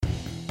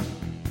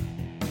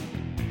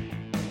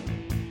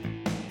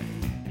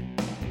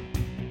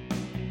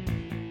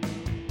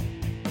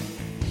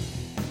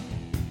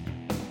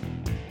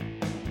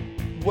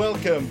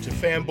Welcome to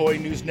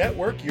Fanboy News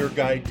Network, your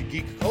guide to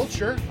geek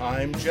culture.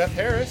 I'm Jeff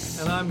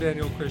Harris. And I'm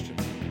Daniel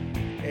Christensen.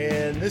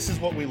 And this is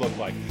what we look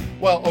like.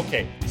 Well,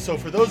 okay, so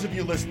for those of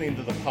you listening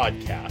to the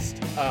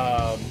podcast,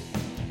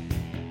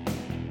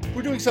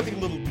 we're doing something a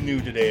little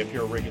new today if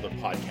you're a regular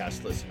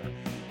podcast listener.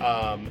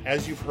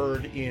 As you've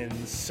heard in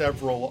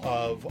several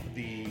of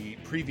the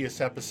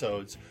previous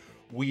episodes,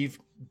 we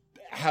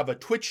have a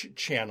Twitch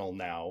channel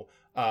now,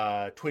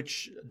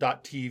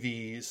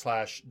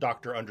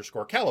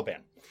 twitch.tv/Dr_Caliban.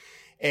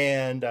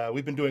 And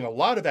we've been doing a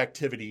lot of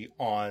activity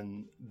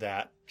on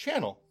that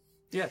channel.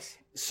 Yes.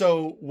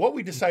 So what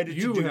we decided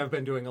to do... You have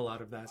been doing a lot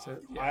of that. So,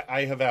 yeah.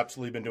 I have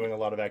absolutely been doing a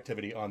lot of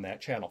activity on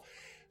that channel.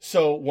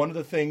 So one of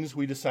the things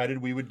we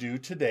decided we would do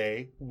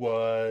today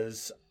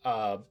was...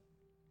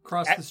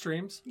 Cross the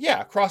streams?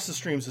 Yeah, cross the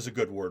streams is a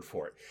good word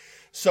for it.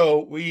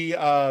 So we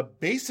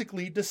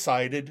basically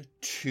decided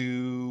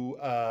to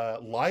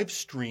live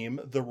stream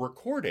the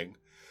recording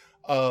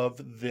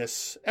of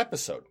this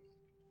episode,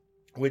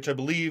 which I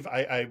believe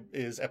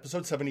is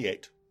episode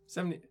 78.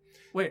 70.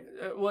 Wait,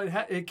 well,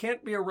 it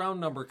can't be a round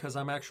number because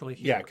I'm actually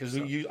here. Yeah, because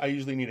I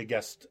usually need a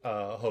guest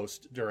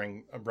host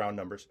during round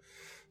numbers.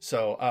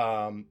 So,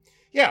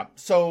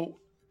 so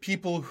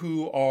people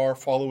who are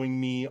following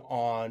me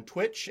on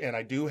Twitch, and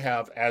I do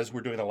have, as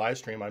we're doing the live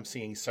stream, I'm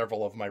seeing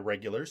several of my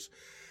regulars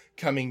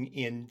coming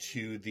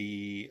into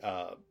the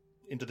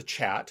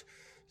chat.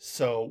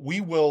 So we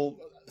will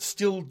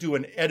still do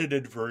an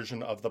edited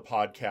version of the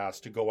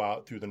podcast to go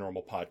out through the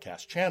normal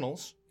podcast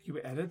channels. You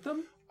edit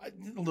them? A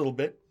little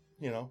bit,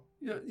 Yeah,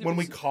 when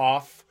we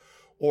cough,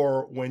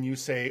 or when you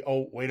say,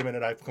 oh, wait a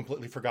minute, I've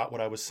completely forgot what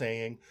I was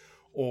saying.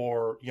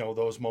 Or,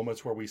 those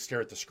moments where we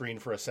stare at the screen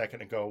for a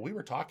second and go, we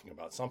were talking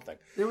about something.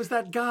 There was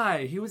that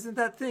guy. He was in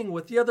that thing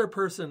with the other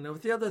person,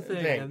 with the other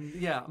thing.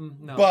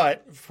 And no.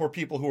 But for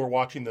people who are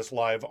watching this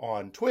live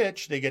on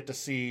Twitch, they get to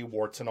see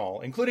warts and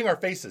all, including our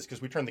faces,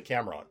 because we turned the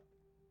camera on.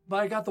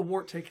 But I got the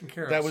wart taken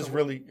care of. That was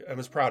I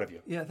was proud of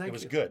you. Yeah, thank you. It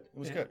was good. It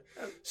was good.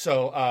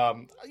 So,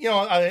 and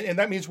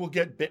that means we'll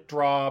get bit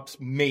drops,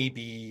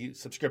 maybe,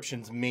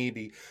 subscriptions,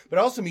 maybe. But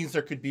it also means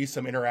there could be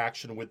some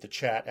interaction with the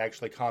chat,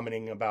 actually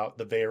commenting about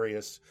the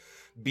various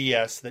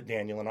BS that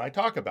Daniel and I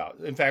talk about.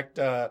 In fact,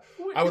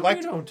 we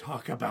don't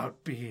talk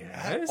about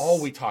BS. All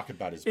we talk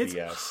about is BS.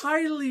 It's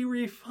highly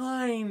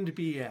refined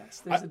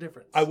BS. There's a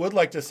difference. I would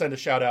like to send a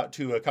shout out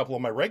to a couple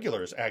of my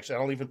regulars. Actually, I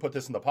don't even put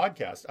this in the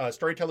podcast.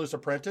 Storyteller's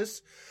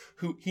Apprentice,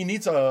 who he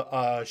needs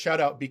a shout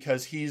out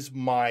because he's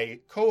my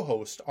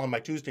co-host on my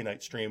Tuesday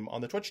night stream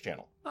on the Twitch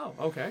channel. Oh,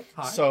 okay.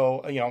 Hi.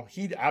 So,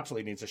 he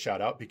absolutely needs a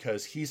shout out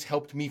because he's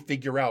helped me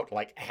figure out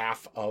like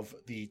half of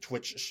the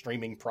Twitch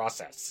streaming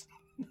process.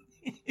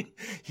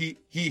 He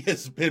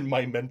has been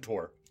my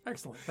mentor.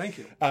 Excellent, thank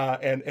you.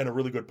 And a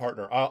really good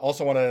partner. I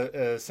also want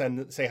to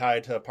say hi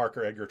to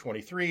Parker Edgar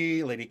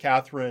 23, Lady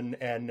Catherine,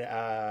 and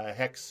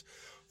Hex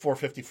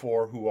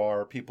 454, who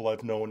are people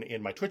I've known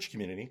in my Twitch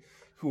community,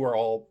 who are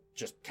all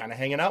just kind of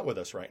hanging out with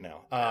us right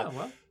now.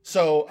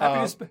 So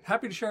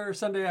happy to share a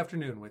Sunday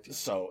afternoon with you.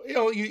 So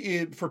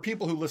for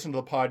people who listen to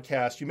the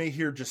podcast, you may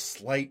hear just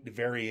slight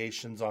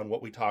variations on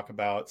what we talk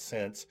about,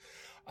 since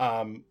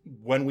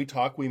when we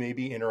talk, we may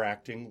be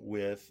interacting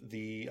with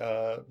the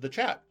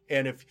chat.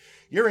 And if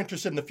you're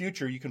interested in the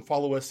future, you can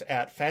follow us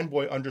at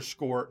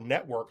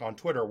fanboy_network on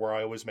Twitter, where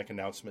I always make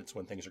announcements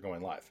when things are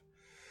going live.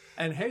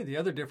 And hey, the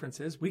other difference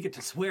is we get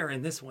to swear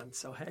in this one.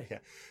 So hey. Yeah.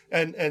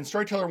 And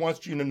Storyteller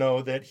wants you to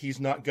know that he's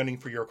not gunning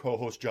for your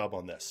co-host job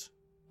on this.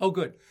 Oh,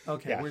 good.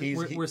 Okay, yeah,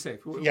 we're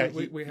safe. We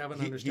have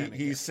an understanding.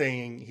 He's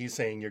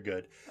saying you're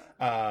good.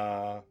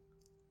 Well,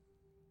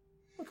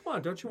 come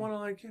on, don't you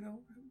want to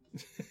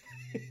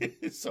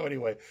So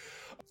anyway,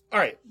 all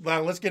right.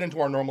 Now let's get into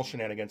our normal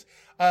shenanigans.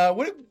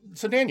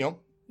 So Daniel,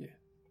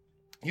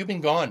 you've been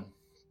gone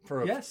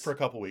for a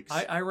couple weeks.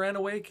 I ran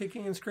away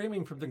kicking and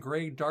screaming from the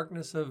gray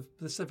darkness of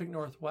the Pacific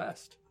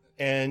Northwest.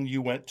 And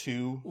you went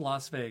to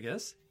Las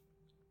Vegas.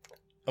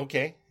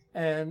 Okay.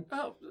 And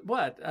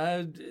what?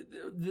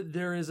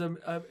 There is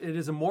it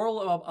is a moral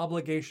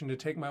obligation to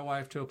take my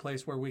wife to a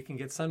place where we can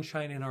get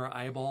sunshine in our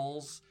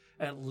eyeballs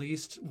at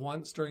least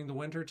once during the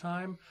winter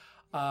time.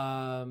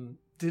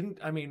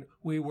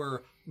 We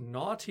were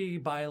naughty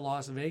by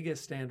Las Vegas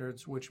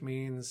standards, which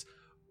means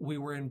we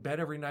were in bed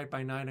every night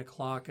by 9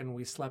 o'clock and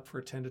we slept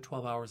for 10 to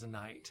 12 hours a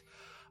night.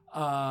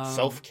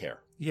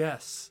 Self-care.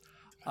 Yes.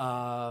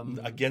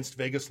 Against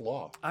Vegas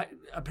law. I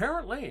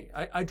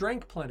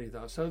drank plenty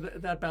though, so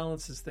that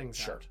balances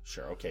things out.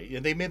 Sure. Okay. Yeah,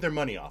 they made their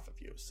money off of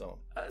you, so.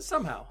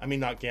 Somehow. I mean,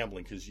 not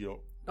gambling, because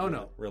you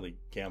don't really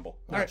gamble.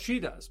 All right.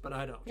 She does, but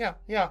I don't.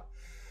 Yeah.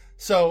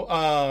 So,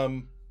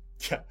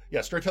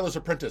 Storyteller's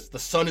Apprentice. The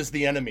sun is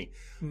the enemy.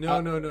 No.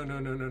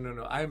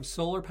 I am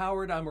solar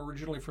powered. I'm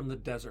originally from the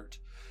desert.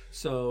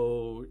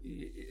 So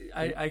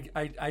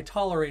I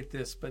tolerate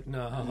this, but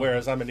no.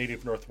 Whereas I'm a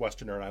native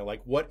Northwesterner and I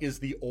like, what is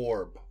the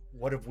orb?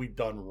 What have we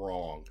done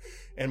wrong?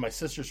 And my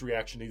sister's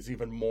reaction is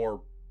even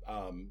more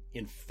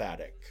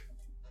emphatic.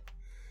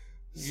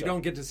 You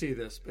don't get to see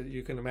this, but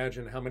you can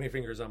imagine how many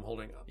fingers I'm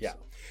holding up. Yeah.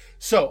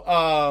 So,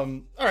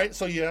 all right.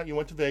 So, yeah, you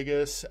went to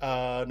Vegas.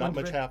 Not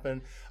much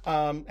happened.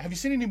 Have you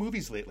seen any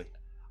movies lately?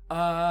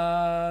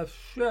 The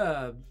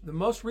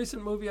most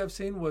recent movie I've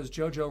seen was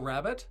Jojo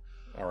Rabbit.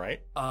 All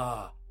right.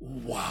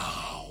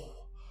 Wow.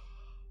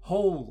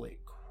 Holy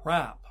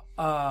crap.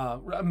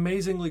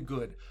 Amazingly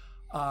good.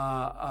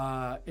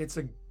 It's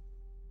a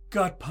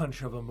gut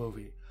punch of a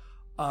movie.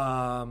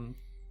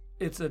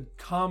 It's a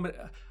comedy.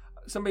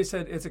 Somebody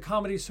said it's a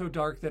comedy so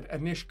dark that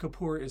Anish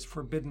Kapoor is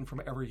forbidden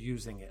from ever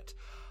using it.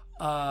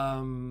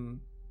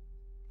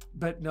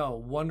 But no,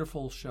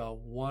 wonderful show.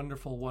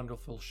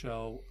 Wonderful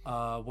show.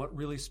 What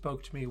really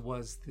spoke to me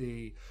was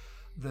the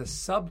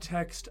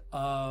subtext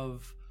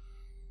of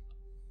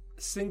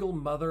single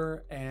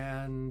mother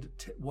and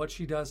what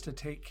she does to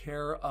take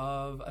care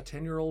of a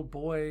 10-year-old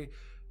boy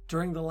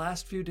during the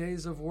last few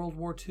days of World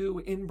War II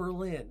in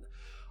Berlin.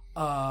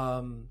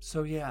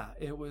 So yeah,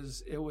 it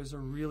was a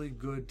really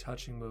good,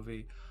 touching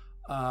movie.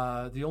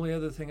 The only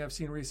other thing I've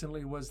seen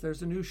recently was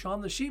there's a new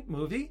Shaun the Sheep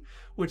movie,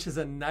 which is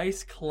a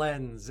nice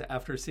cleanse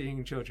after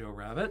seeing Jojo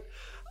Rabbit.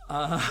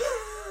 That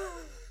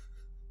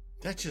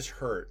just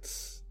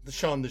hurts. The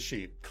Shaun the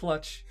Sheep.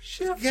 Clutch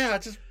shift. Yeah,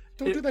 just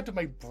don't do that to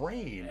my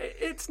brain.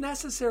 It's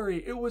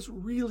necessary. It was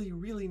really,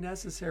 really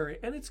necessary,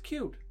 and it's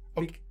cute.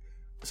 Okay.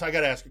 So I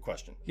got to ask a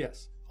question.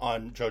 Yes.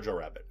 On Jojo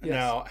Rabbit. Yes.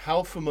 Now,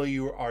 how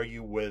familiar are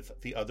you with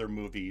the other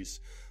movies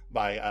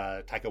by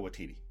Taika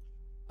Waititi?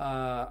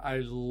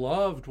 I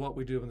loved What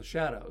We Do in the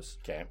Shadows.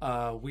 Okay.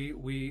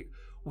 We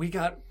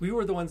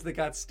were the ones that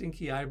got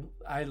stinky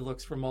eye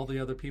looks from all the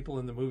other people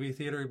in the movie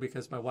theater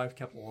because my wife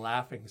kept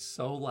laughing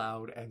so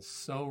loud and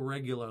so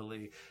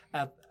regularly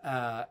at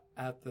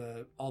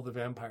all the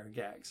vampire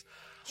gags.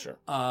 Sure.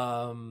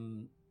 I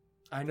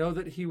know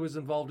that he was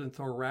involved in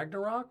Thor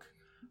Ragnarok.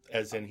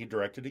 As in he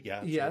directed it,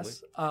 yeah.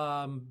 Yes.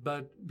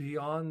 But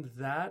beyond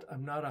that,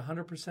 I'm not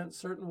 100%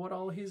 certain what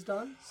all he's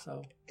done.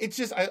 So it's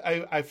just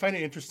I find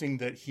it interesting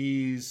that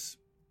he's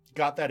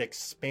got that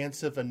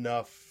expansive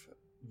enough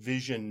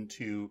vision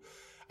to,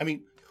 I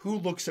mean, who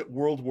looks at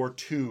World War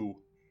II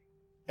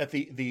at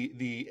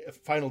the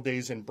final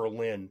days in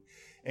Berlin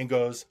and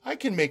goes, I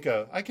can make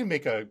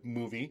a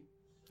movie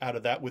out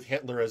of that with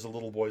Hitler as a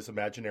little boy's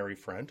imaginary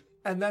friend.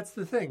 And that's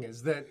the thing,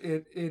 is that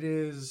it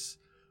is.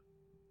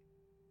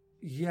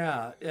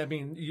 Yeah, I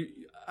mean,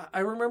 I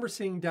remember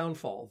seeing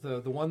Downfall,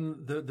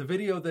 the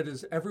video that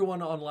is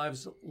everyone on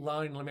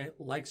Liveline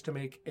likes to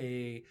make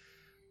the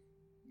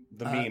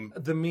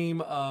meme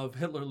of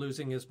Hitler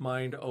losing his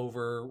mind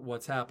over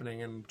what's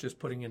happening and just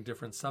putting in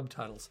different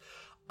subtitles,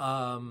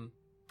 and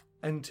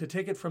to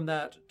take it from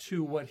that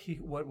to what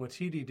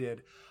Waititi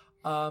did.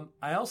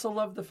 I also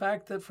love the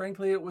fact that,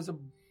 frankly, it was a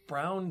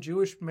brown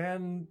Jewish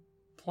man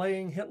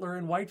playing Hitler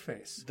in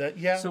whiteface.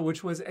 So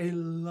which was a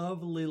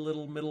lovely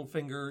little middle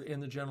finger in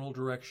the general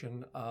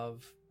direction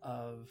of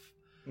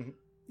mm-hmm.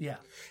 Yeah.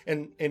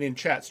 And in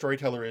chat,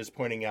 Storyteller is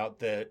pointing out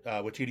that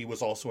Waititi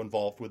was also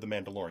involved with The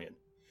Mandalorian.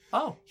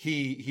 Oh.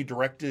 He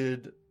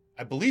directed,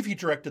 I believe he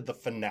directed the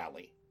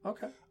finale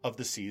of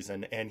the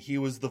season, and he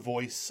was the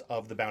voice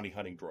of the bounty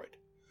hunting droid.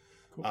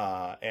 Cool.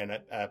 And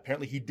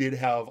apparently he did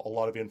have a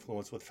lot of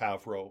influence with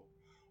Favreau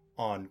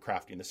on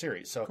crafting the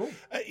series. So cool.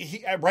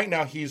 Right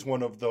now he's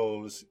one of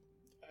those,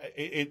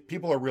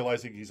 people are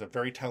realizing he's a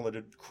very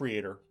talented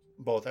creator,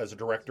 both as a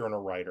director and a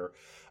writer,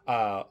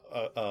 a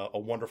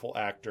wonderful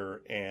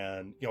actor.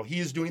 And, he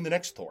is doing the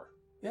next Thor.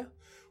 Yeah.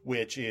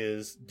 Which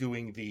is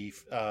doing the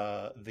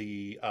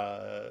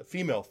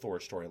female Thor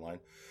storyline,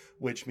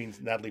 which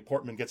means Natalie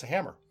Portman gets a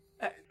hammer.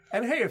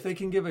 And hey, if they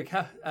can give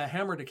a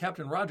hammer to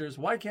Captain Rogers,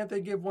 why can't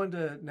they give one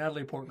to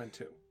Natalie Portman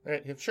too?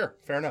 Sure,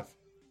 fair enough.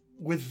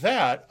 With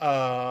that,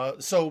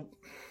 so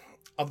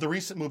of the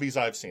recent movies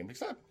I've seen,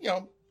 because I,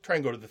 try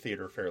and go to the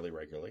theater fairly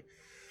regularly,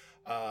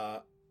 I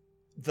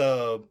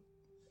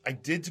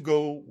did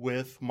go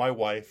with my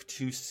wife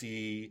to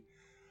see.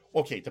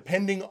 Okay,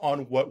 depending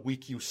on what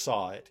week you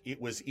saw it, it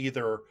was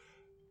either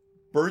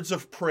Birds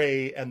of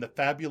Prey and the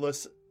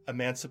Fabulous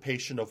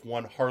Emancipation of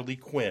One Harley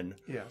Quinn,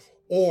 yes,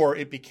 or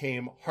it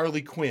became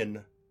Harley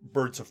Quinn,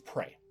 Birds of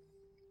Prey.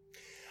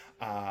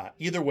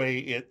 Either way,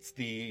 it's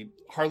the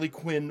Harley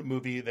Quinn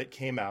movie that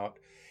came out.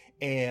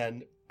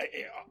 And,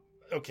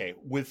 okay,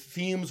 with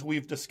themes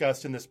we've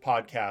discussed in this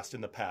podcast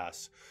in the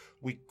past,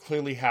 we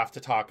clearly have to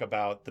talk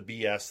about the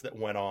BS that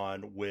went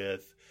on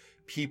with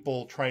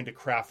people trying to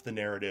craft the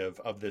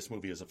narrative of this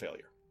movie as a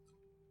failure.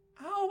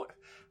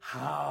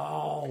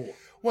 How?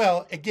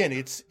 Well, again,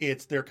 it's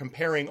they're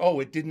comparing,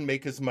 it didn't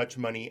make as much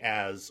money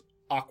as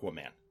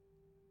Aquaman.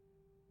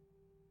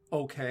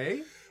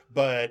 Okay.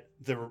 But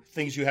the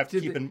things you have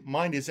to keep in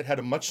mind is it had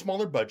a much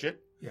smaller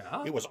budget.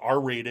 Yeah. It was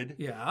R-rated.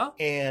 Yeah.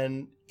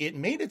 And it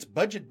made its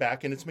budget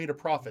back and it's made a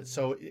profit.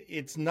 So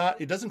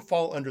it doesn't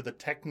fall under the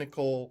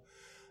technical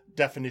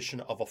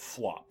definition of a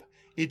flop.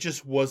 It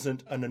just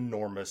wasn't an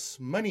enormous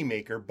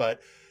moneymaker.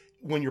 But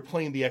when you're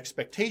playing the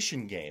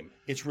expectation game,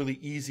 it's really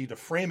easy to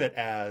frame it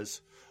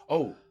as,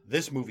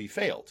 this movie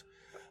failed.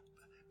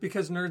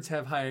 Because nerds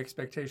have high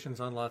expectations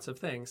on lots of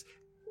things.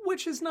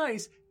 which is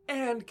nice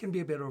and can be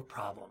a bit of a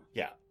problem.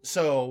 Yeah.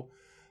 So,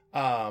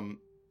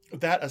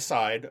 that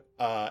aside,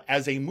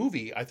 as a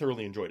movie, I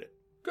thoroughly enjoyed it.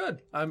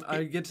 Good.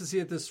 I get to see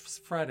it this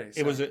Friday.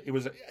 So. It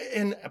was,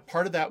 and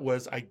part of that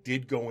was I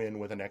did go in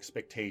with an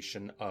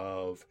expectation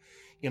of,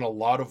 in a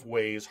lot of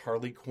ways,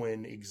 Harley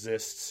Quinn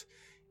exists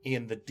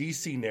in the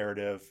DC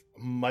narrative,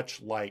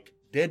 much like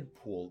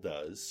Deadpool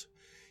does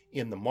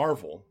in the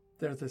Marvel.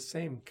 They're the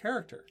same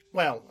character.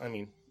 Well, I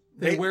mean,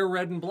 they wear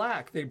red and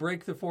black. They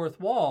break the fourth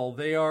wall.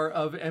 They are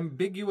of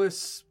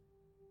ambiguous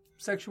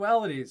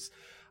sexualities.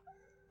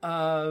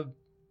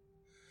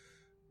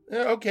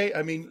 Okay,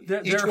 I mean,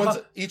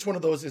 each one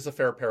of those is a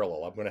fair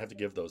parallel. I'm going to have to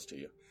give those to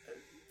you.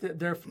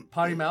 They're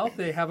potty mouth.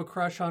 They have a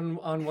crush on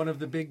one of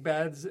the big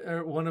bads,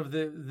 or one of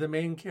the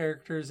main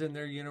characters in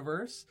their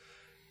universe.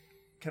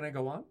 Can I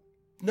go on?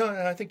 No,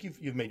 I think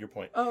you've made your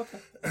point. Oh, okay.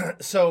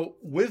 So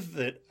with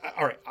it,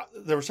 all right,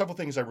 there were several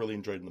things I really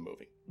enjoyed in the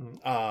movie.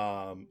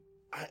 Mm-hmm.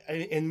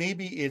 And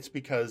maybe it's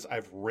because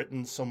I've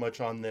written so much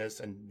on this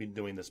and been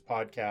doing this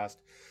podcast,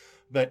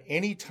 but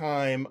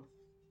anytime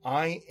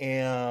I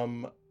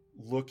am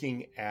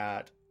looking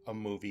at a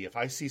movie, if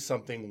I see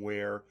something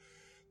where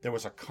there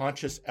was a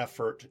conscious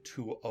effort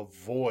to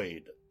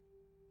avoid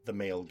the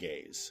male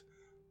gaze,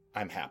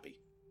 I'm happy.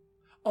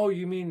 Oh,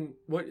 you mean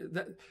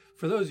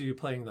for those of you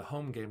playing the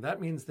home game,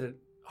 that means that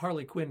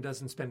Harley Quinn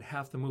doesn't spend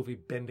half the movie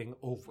bending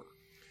over.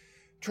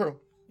 True.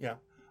 Yeah.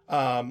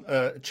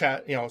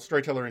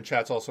 Storyteller in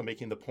chat's also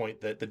making the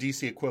point that the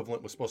DC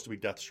equivalent was supposed to be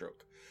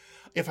Deathstroke.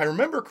 If I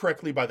remember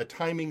correctly, by the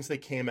timings they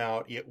came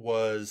out, it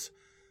was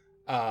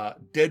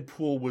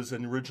Deadpool was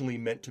originally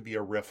meant to be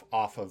a riff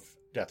off of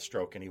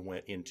Deathstroke, and he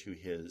went into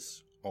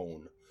his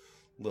own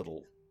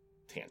little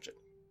tangent.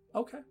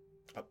 Okay.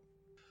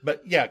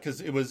 But yeah, because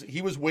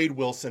he was Wade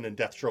Wilson and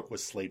Deathstroke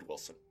was Slade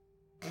Wilson.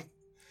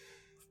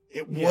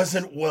 It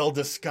wasn't well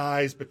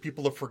disguised, but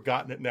people have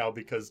forgotten it now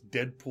because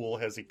Deadpool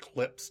has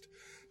eclipsed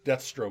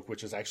Deathstroke,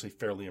 which is actually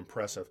fairly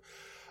impressive.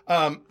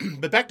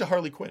 But back to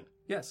Harley Quinn.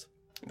 Yes.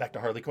 Back to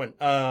Harley Quinn.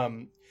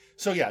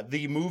 So yeah,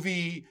 the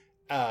movie,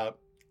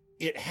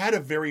 it had a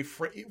very...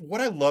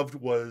 what I loved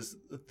was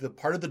the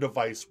part of the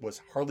device was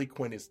Harley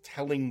Quinn is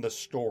telling the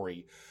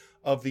story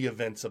of the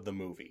events of the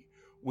movie,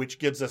 which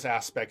gives us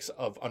aspects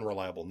of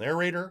unreliable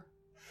narrator.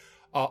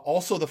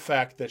 Also the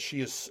fact that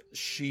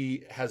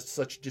she has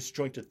such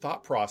disjointed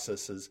thought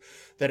processes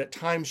that at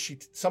times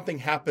something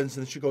happens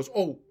and she goes,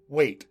 oh,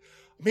 wait,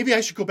 maybe I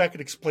should go back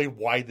and explain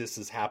why this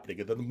is happening.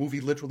 And then the movie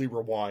literally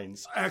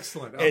rewinds.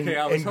 Excellent. Okay,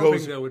 I was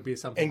hoping there would be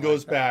something and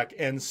goes back.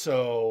 And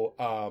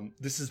so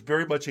this is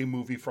very much a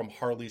movie from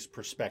Harley's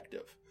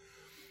perspective.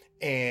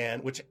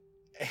 And which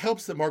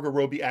helps that Margot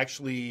Robbie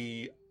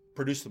actually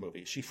produced the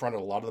movie. She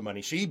fronted a lot of the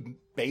money. She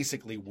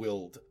basically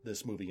willed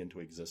this movie into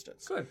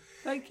existence. Good.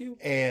 Thank you.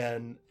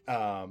 And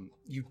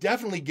you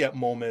definitely get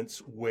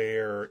moments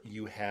where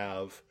you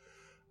have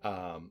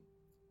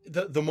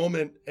the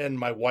moment, and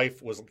my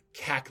wife was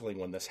cackling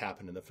when this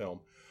happened in the film,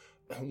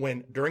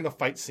 when during a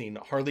fight scene,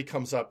 Harley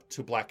comes up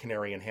to Black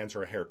Canary and hands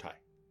her a hair tie.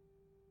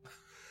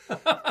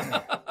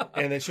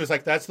 And then she was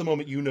like, that's the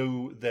moment you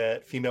knew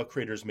that female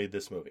creators made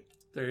this movie.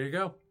 There you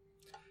go.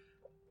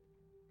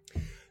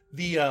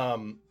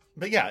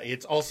 But yeah,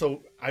 it's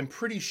also, I'm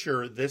pretty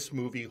sure this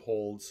movie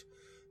holds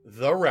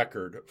the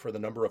record for the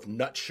number of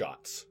nut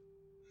shots.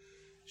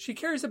 She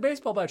carries a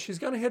baseball bat. She's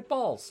going to hit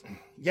balls.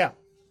 Yeah.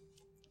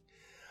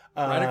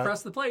 Right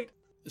across the plate.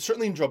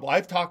 Certainly enjoyable.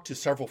 I've talked to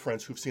several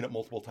friends who've seen it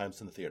multiple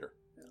times in the theater.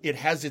 Yeah. It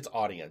has its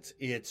audience.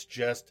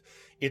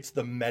 It's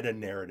the meta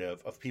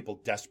narrative of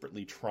people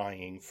desperately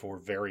trying for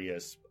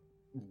various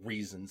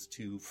reasons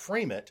to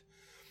frame it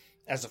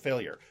as a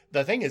failure.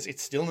 The thing is,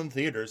 it's still in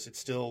theaters. It's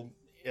still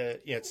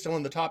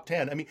in the top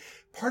 10. I mean,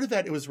 part of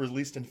that, it was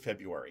released in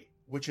February,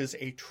 which is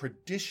a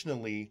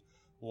traditionally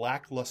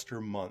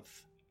lackluster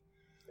month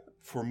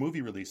for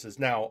movie releases.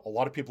 Now, a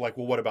lot of people are like,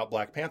 well, what about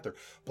Black Panther?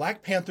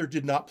 Black Panther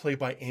did not play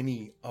by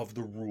any of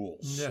the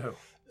rules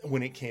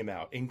when it came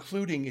out,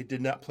 including it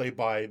did not play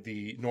by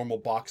the normal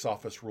box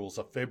office rules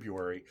of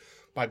February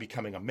by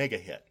becoming a mega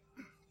hit.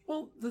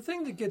 Well, the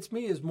thing that gets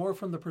me is more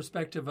from the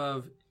perspective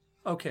of,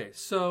 okay,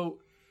 so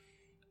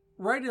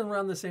right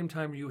around the same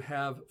time you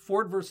have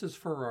Ford versus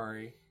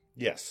Ferrari.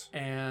 Yes.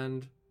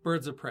 And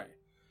Birds of Prey.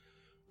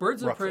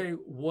 Birds of Prey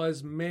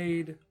was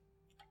made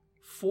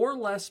for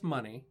less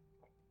money.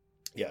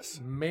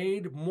 Yes.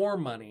 Made more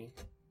money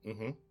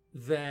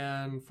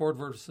than Ford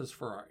versus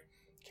Ferrari.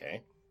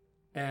 Okay.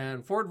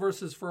 And Ford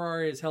versus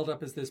Ferrari is held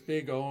up as this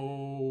big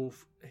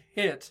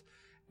hit,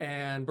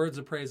 and Birds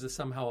of Prey is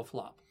somehow a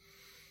flop.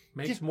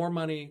 Makes more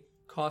money,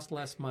 cost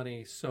less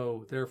money,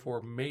 so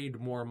therefore made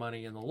more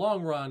money in the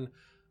long run.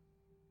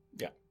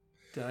 Yeah.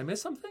 Did I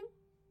miss something?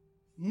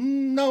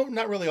 No,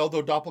 not really.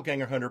 Although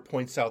Doppelganger Hunter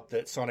points out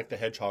that Sonic the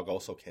Hedgehog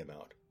also came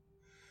out.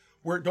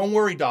 Don't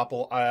worry,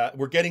 Doppel.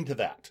 We're getting to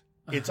that.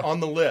 It's on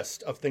the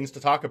list of things to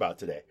talk about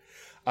today.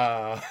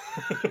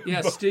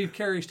 Yes, Steve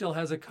Carey still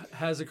has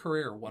a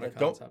career. What a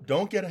concept!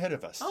 Don't get ahead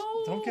of us.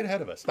 Oh, don't get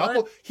ahead of us.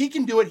 but- He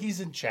can do it. He's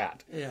in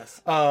chat.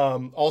 Yes.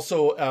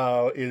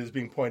 Also, it is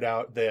being pointed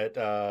out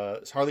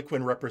that Harley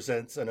Quinn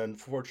represents an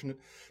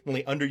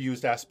unfortunately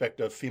underused aspect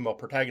of female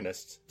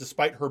protagonists.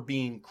 Despite her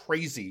being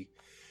crazy,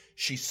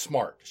 she's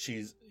smart. She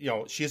is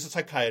a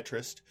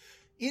psychiatrist.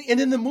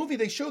 And in the movie,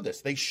 they show this.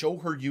 They show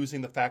her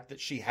using the fact that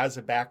she has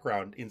a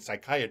background in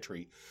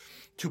psychiatry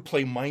to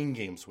play mind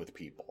games with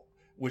people,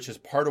 which is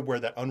part of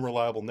where that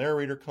unreliable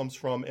narrator comes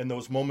from. And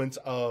those moments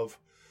of,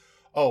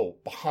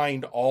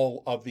 behind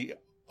all of the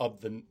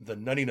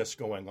nuttiness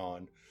going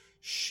on,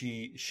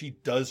 she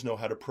does know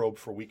how to probe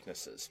for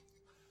weaknesses.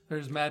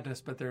 There's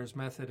madness, but there's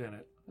method in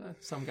it.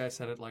 Some guy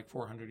said it like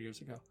 400 years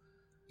ago.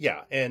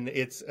 Yeah, and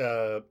it's,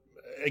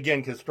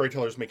 again, because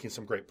Storyteller's making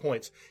some great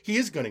points. He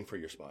is gunning for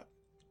your spot.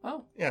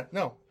 Oh. Yeah,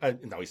 no,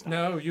 he's not.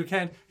 No, you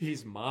can't.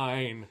 He's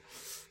mine.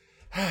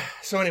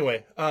 So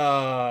anyway,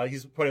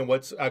 he's pointing out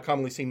what's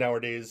commonly seen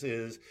nowadays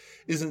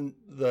isn't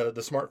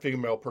the smart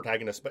female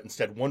protagonist, but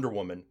instead Wonder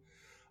Woman.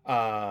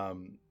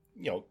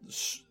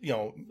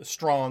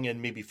 Strong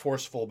and maybe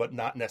forceful, but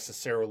not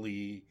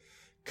necessarily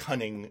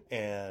cunning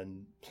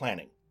and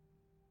planning.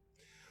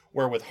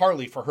 Where with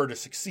Harley, for her to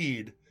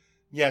succeed,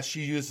 yes,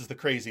 she uses the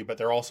crazy, but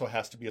there also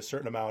has to be a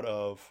certain amount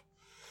of.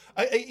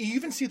 I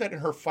even see that in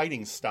her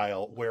fighting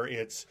style, where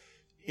it's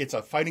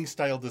a fighting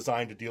style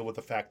designed to deal with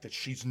the fact that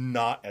she's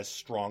not as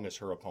strong as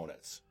her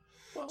opponents.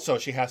 Well, So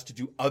she has to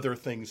do other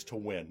things to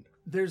win.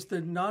 there's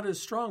the not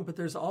as strong, but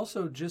there's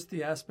also just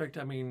the aspect,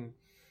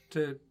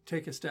 to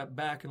take a step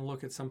back and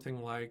look at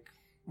something like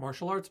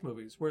martial arts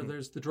movies, where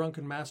there's the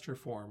drunken master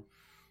form,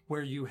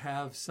 where you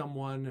have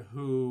someone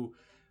who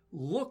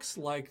looks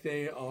like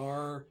they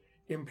are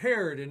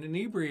impaired and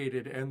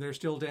inebriated, and they're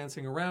still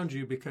dancing around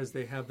you because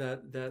they have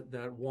that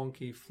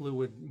wonky,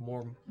 fluid,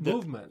 more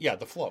movement. Yeah,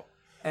 the flow.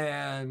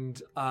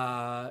 And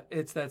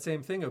it's that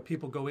same thing of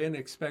people go in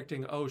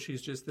expecting,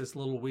 she's just this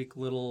little weak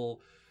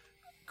little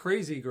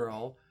crazy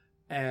girl,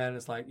 and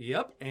it's like,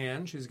 yep,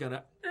 and she's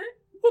gonna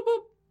whoop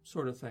whoop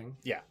sort of thing.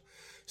 Yeah.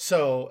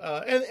 So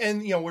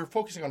and we're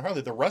focusing on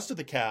Harley. The rest of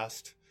the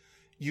cast,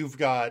 you've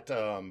got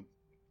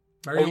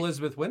Mary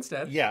Elizabeth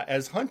Winstead. yeah,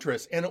 as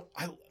Huntress. And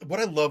what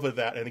I love of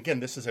that, and again,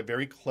 this is a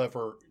very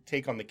clever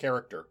take on the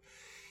character.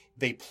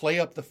 They play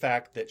up the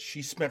fact that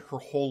she spent her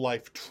whole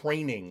life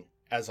training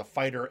as a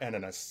fighter and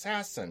an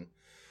assassin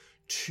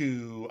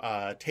to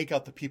take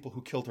out the people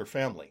who killed her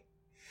family.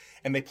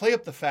 And they play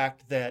up the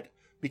fact that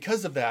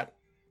because of that,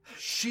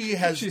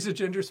 she's a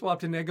gender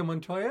swapped Inigo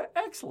Montoya.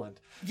 Excellent.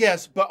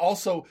 Yes, but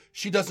also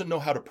she doesn't know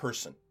how to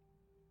person.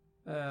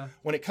 Uh,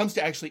 When it comes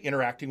to actually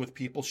interacting with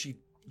people, she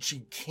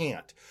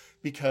can't,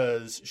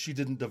 because she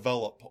didn't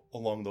develop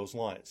along those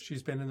lines.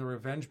 she's been in the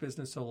revenge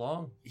business so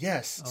long.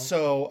 Yes. Oh.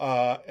 So,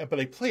 but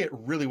they play it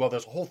really well.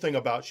 There's a whole thing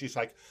about she's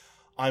like,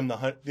 I'm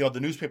the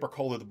newspaper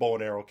called her the bow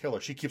and arrow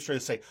killer. She keeps trying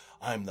to say,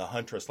 I'm the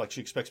huntress, like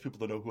she expects people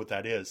to know who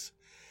that is.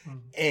 Hmm.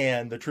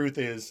 And the truth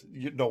is,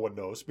 no one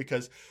knows,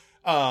 because,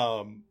 she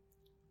and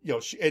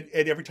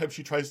every time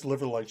she tries to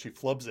deliver the line, she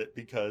flubs it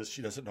because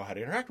she doesn't know how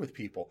to interact with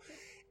people.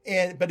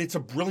 But it's a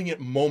brilliant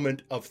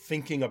moment of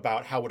thinking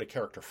about how would a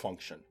character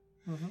function.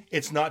 Mm-hmm.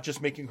 It's not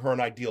just making her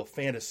an ideal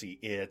fantasy.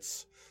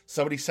 It's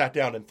somebody sat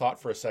down and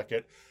thought for a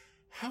second,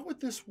 how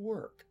would this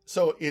work?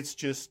 So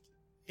it's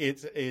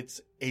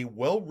a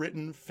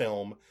well-written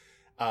film,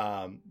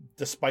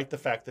 despite the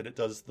fact that it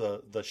does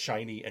the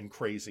shiny and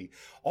crazy.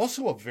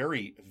 Also a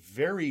very,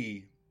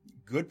 very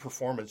good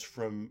performance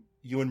from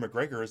Ewan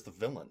McGregor as the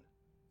villain.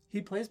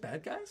 He plays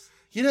bad guys?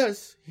 He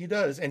does.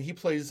 And he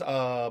plays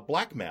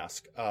Black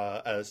Mask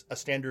as a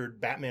standard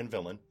Batman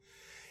villain.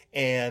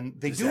 And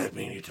Does that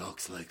mean he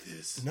talks like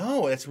this?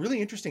 No, it's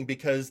really interesting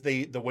because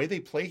the way they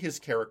play his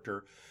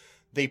character,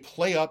 they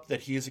play up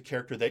that he is a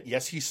character that,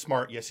 yes, he's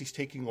smart. Yes, he's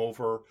taking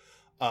over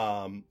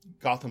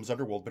Gotham's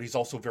underworld, but he's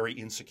also very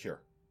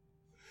insecure.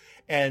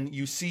 And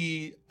you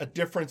see a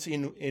difference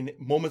in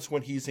moments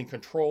when he's in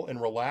control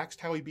and relaxed,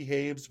 how he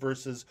behaves,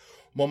 versus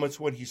moments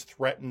when he's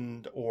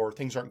threatened or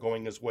things aren't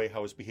going his way,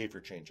 how his behavior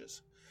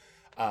changes.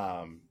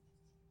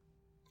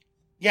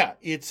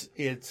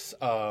 It's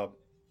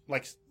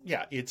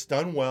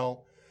done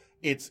well.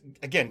 It's,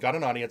 again, got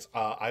an audience.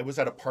 I was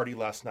at a party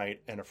last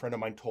night, and a friend of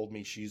mine told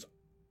me she's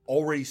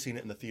already seen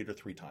it in the theater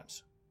 3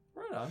 times.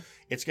 Right on.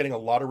 It's getting a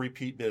lot of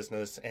repeat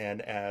business,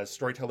 and as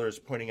Storyteller is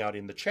pointing out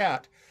in the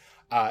chat,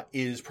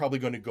 is probably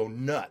going to go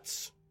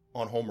nuts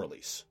on home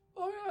release.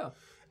 Oh,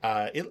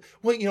 yeah.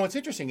 It's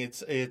interesting.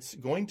 It's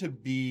going to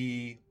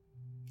be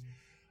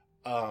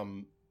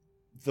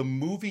the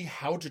movie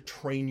How to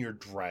Train Your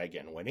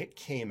Dragon, when it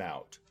came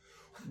out,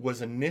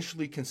 was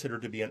initially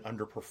considered to be an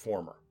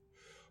underperformer.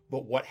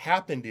 But what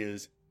happened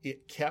is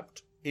it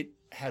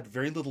had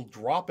very little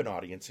drop in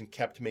audience and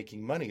kept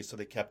making money, so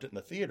they kept it in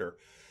the theater.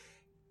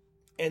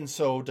 And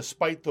so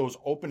despite those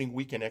opening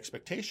weekend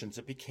expectations,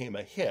 it became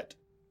a hit,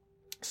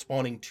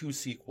 spawning 2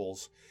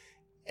 sequels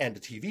and a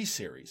TV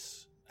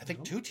series. I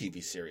think 2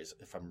 TV series,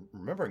 if I'm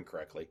remembering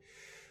correctly.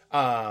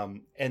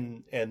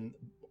 And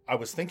I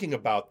was thinking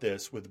about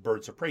this with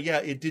Birds of Prey. Yeah,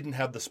 it didn't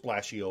have the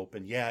splashy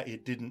open. Yeah,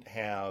 it didn't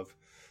have,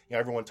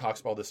 everyone talks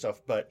about all this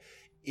stuff, but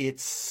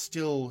it's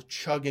still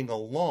chugging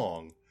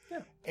along.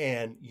 Yeah.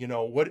 And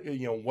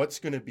what's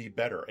going to be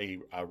better? A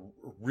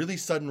really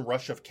sudden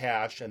rush of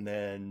cash, and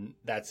then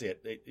that's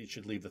it. It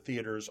should leave the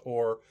theaters.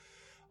 Or,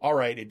 all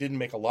right, it didn't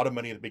make a lot of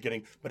money at the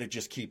beginning, but it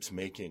just keeps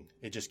making.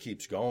 It just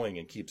keeps going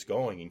and keeps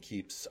going and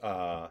keeps,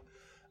 putting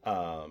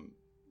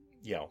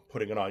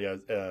it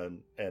on.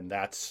 And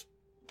that's,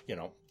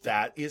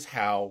 that is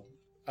how.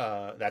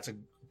 That's a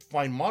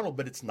fine model,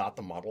 but it's not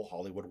the model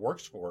Hollywood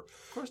works for.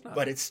 Of course not.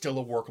 But it's still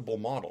a workable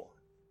model.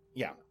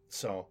 Yeah.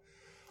 So.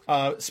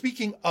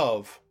 Speaking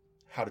of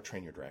How to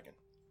Train Your Dragon,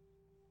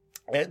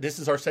 this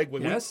is our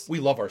segue. Yes. We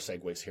love our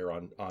segues here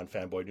on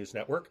Fanboy News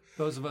Network.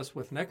 Those of us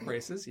with neck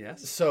braces,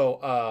 yes.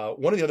 So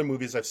one of the other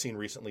movies I've seen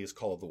recently is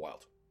Call of the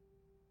Wild.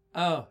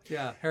 Oh,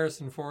 yeah.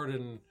 Harrison Ford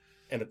and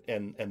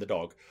the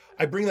dog.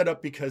 I bring that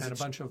up because and a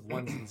bunch of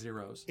ones and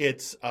zeros.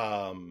 It's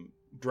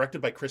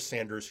directed by Chris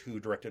Sanders, who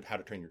directed How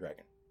to Train Your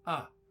Dragon.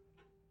 Ah,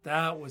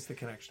 that was the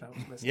connection I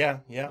was missing. Yeah.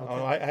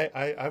 Okay. Oh,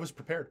 I was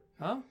prepared.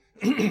 Huh?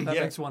 That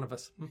makes one of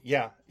us.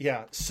 Yeah.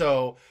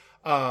 So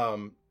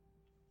when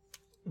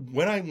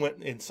I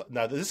went in,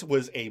 now this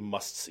was a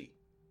must see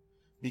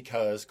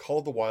because Call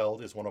of the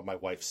Wild is one of my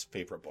wife's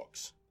favorite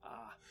books.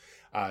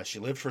 She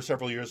lived for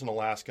several years in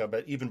Alaska,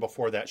 but even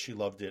before that, she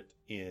loved it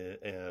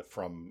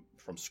from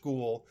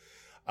school.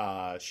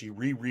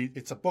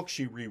 It's a book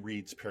she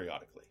rereads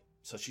periodically.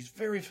 So she's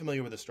very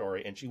familiar with the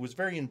story, and she was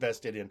very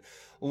invested in,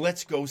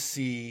 let's go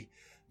see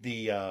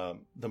the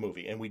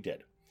movie, and we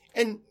did.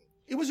 And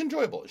it was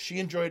enjoyable. She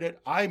enjoyed it.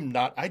 I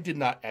did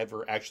not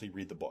ever actually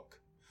read the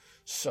book.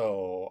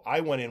 So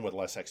I went in with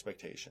less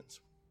expectations.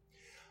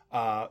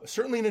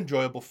 Certainly an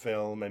enjoyable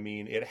film. I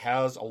mean, it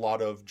has a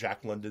lot of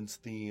Jack London's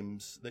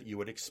themes that you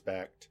would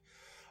expect.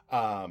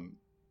 The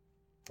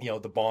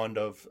bond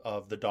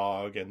of the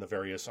dog and the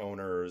various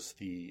owners,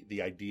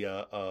 the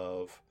idea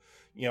of,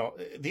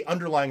 the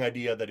underlying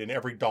idea that in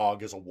every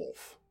dog is a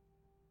wolf.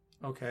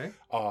 Okay.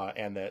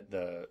 And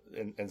that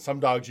and some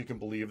dogs you can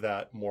believe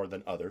that more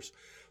than others.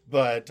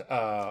 But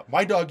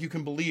my dog you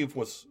can believe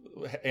was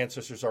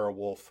ancestors are a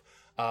wolf.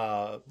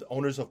 The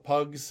owners of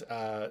pugs,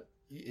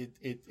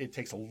 it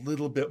takes a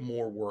little bit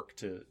more work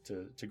to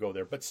go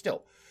there, but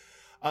still.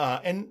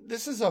 And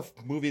this is a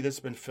movie that's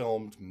been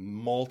filmed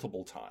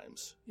multiple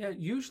times. Yeah,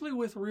 usually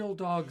with real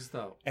dogs,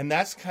 though. And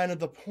that's kind of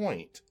the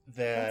point.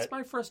 That's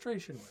my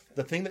frustration with it.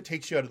 The thing that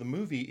takes you out of the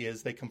movie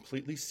is they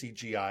completely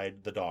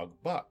CGI'd the dog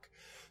Buck.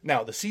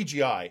 Now, the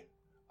CGI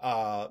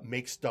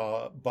makes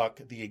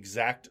Buck the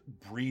exact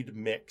breed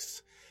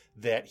mix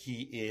that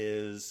he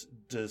is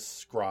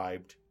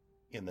described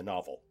in the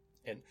novel.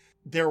 And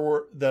there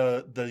were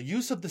the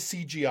use of the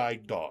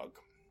CGI dog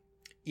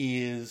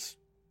is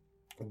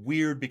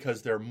weird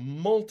because there are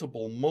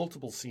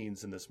multiple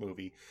scenes in this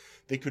movie.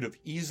 They could have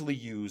easily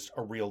used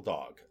a real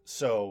dog.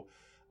 So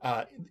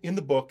in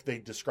the book, they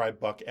describe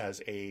Buck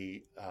as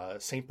a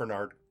St.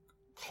 Bernard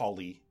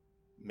Collie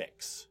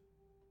mix.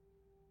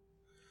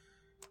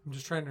 I'm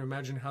just trying to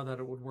imagine how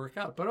that would work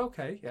out, but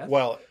okay, yeah.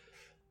 Well,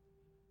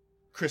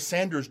 Chris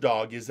Sanders'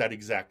 dog is that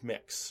exact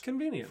mix.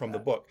 Convenient from the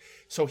book.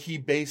 So he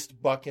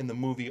based Buck in the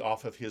movie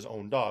off of his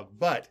own dog.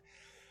 But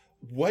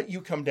what you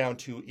come down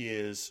to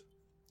is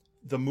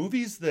the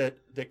movies that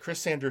Chris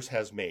Sanders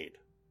has made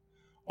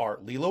are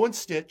Lilo and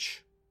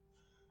Stitch,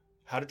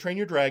 How to Train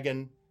Your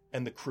Dragon,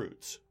 and The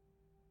Croods.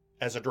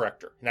 As a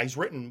director. Now, he's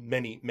written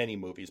many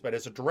movies, but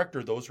as a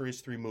director, those are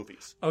his 3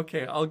 movies.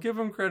 Okay, I'll give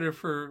him credit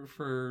for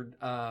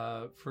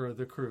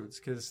The Croods,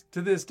 because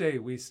to this day,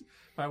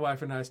 my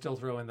wife and I still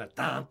throw in that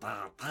dun,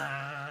 dun,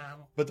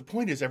 dun. But the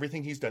point is,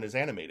 everything he's done is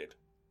animated.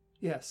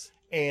 Yes.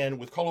 And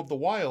with Call of the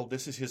Wild,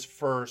 this is his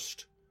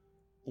first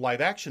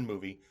live-action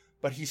movie,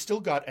 but he's still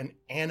got an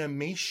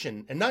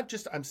animation, and not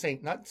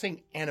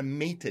saying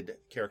animated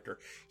character.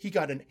 He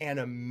got an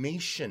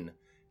animation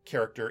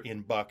character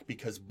in Buck,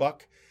 because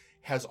Buck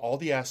has all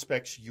the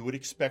aspects you would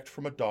expect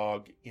from a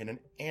dog in an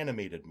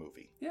animated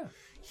movie. Yeah.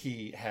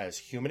 He has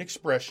human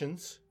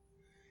expressions.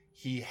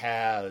 He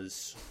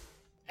has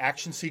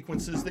action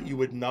sequences that you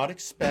would not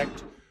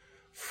expect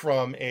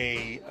from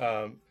a...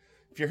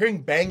 if you're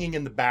hearing banging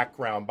in the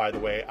background, by the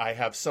way, I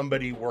have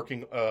somebody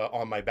working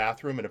on my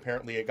bathroom, and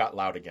apparently it got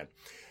loud again.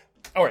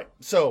 All right,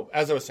 so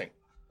as I was saying,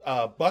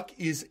 Buck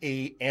is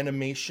a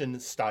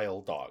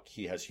animation-style dog.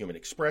 He has human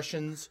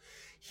expressions.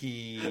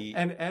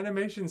 And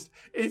animations,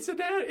 it's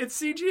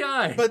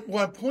CGI. But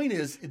my point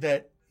is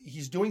that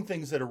he's doing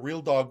things that a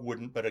real dog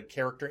wouldn't, but a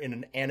character in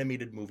an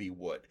animated movie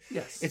would.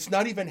 Yes. It's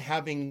not even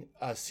having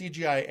a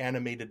CGI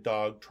animated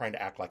dog trying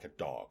to act like a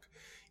dog.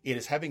 It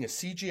is having a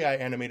CGI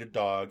animated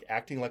dog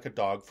acting like a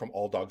dog from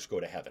All Dogs Go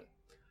to Heaven.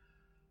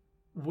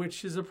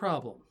 Which is a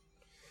problem.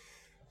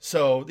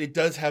 So it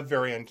does have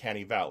very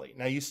uncanny valley.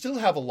 Now, you still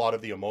have a lot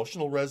of the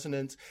emotional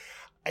resonance.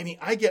 I mean,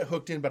 I get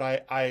hooked in, but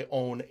I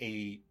own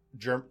a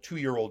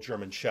 2-year-old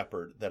German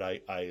Shepherd that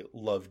I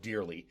love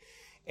dearly.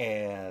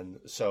 And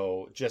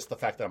so just the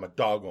fact that I'm a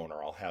dog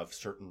owner, I'll have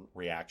certain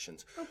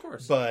reactions. Of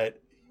course.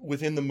 But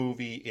within the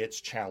movie,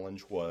 its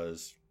challenge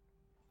was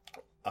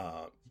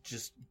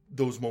just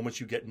those moments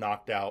you get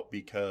knocked out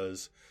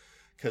because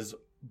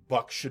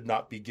Buck should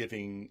not be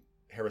giving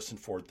Harrison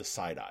Ford the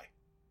side eye.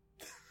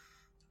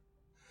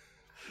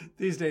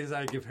 These days,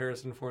 I give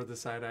Harrison Ford the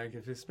side eye,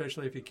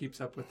 especially if he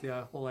keeps up with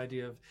the whole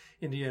idea of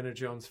Indiana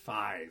Jones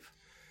 5.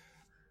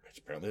 Which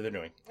apparently they're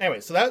doing.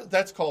 Anyway, so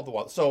that's called The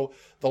Wild. So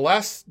the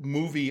last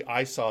movie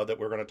I saw that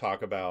we're going to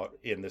talk about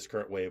in this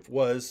current wave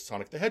was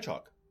Sonic the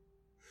Hedgehog.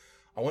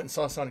 I went and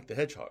saw Sonic the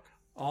Hedgehog.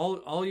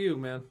 All you,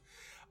 man.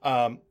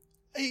 All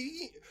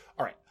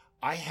right.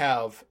 I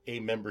have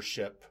a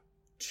membership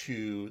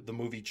to the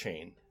movie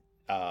chain,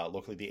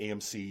 locally the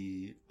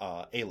AMC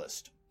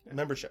A-List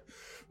membership,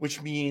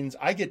 which means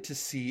I get to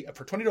see,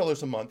 for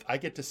 $20 a month, I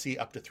get to see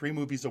up to 3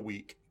 movies a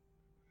week.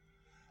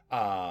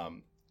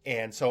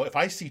 And so if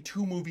I see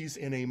 2 movies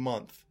in a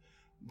month,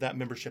 that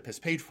membership has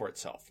paid for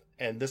itself.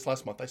 And this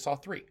last month I saw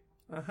 3.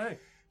 Hey.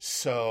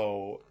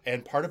 So,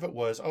 and part of it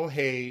was, oh,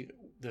 hey,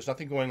 there's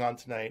nothing going on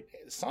tonight.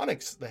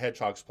 Sonic's the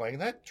Hedgehog's playing.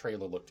 That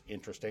trailer looked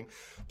interesting.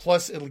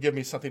 Plus, it'll give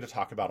me something to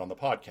talk about on the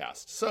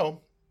podcast.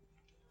 So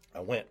I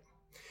went.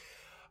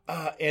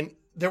 And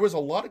there was a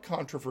lot of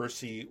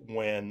controversy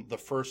when the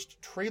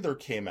first trailer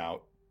came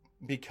out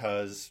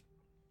because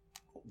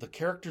the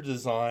character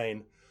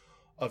design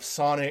of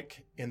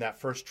Sonic in that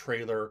first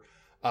trailer,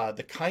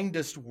 the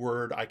kindest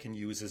word I can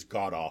use is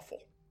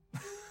god-awful.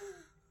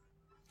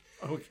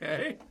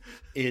 Okay.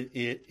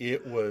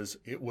 It was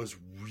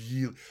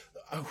real.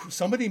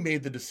 Somebody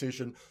made the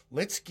decision,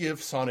 let's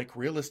give Sonic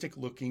realistic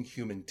looking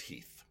human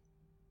teeth.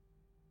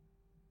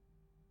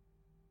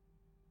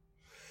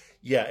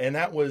 Yeah, and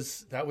that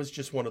was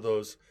just one of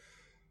those,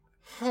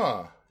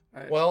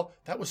 well,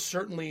 that was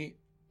certainly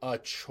a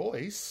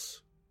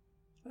choice.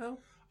 Well,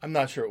 I'm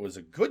not sure it was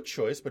a good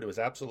choice, but it was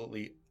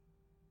absolutely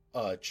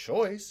a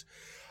choice.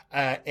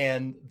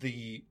 And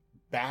the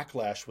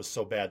backlash was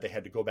so bad they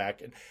had to go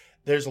back. And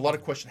there's a lot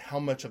of question how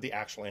much of the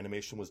actual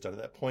animation was done at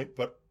that point,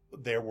 but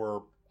there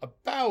were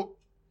about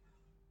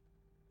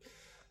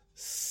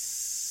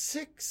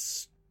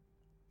 6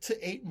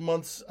 to 8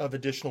 months of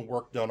additional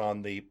work done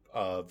on the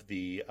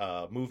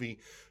movie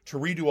to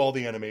redo all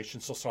the animation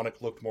so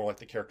Sonic looked more like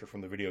the character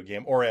from the video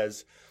game. Or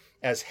as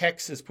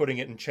Hex is putting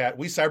it in chat,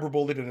 we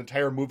cyberbullied an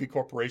entire movie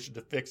corporation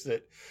to fix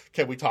it.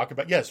 Can we talk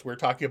about? Yes, we're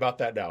talking about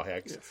that now,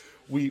 Hex.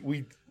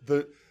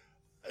 Yes.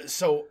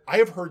 So I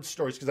have heard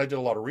stories, because I did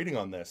a lot of reading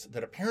on this,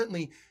 that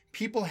apparently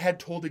people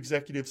had told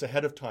executives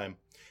ahead of time,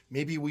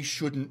 maybe we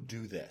shouldn't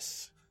do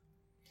this.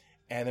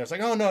 And there's like,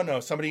 oh, no.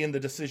 Somebody in the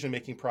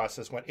decision-making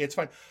process went, it's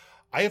fine.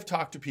 I have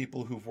talked to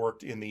people who've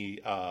worked in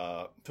the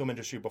film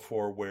industry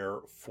before where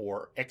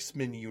for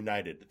X-Men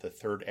United, the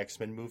third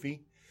X-Men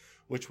movie,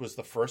 which was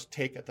the first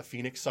take at the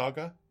Phoenix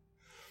Saga,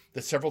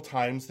 that several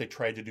times they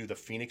tried to do the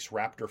Phoenix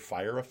Raptor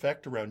fire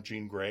effect around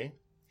Jean Grey.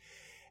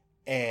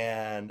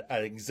 And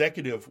an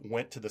executive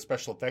went to the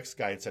special effects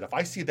guy and said, if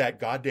I see that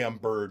goddamn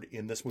bird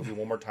in this movie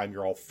one more time,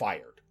 you're all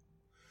fired.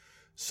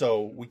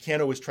 So we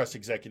can't always trust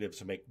executives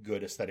to make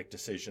good aesthetic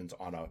decisions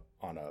on a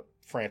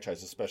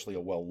franchise, especially a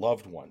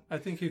well-loved one. I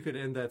think you could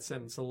end that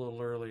sentence a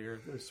little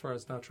earlier as far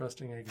as not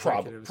trusting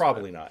executives.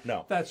 Probably not,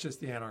 no. That's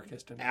just the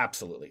anarchist in me.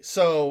 Absolutely.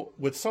 So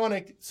with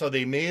Sonic,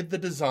 they made the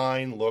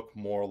design look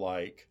more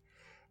like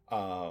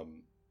Sonic.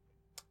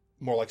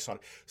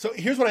 So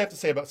here's what I have to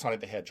say about Sonic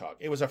the Hedgehog.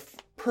 It was a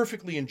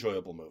perfectly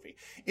enjoyable movie.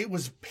 It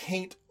was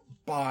paint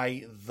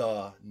by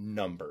the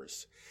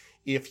numbers.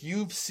 If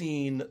you've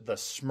seen the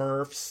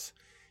Smurfs,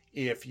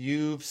 if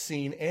you've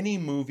seen any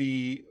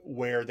movie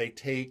where they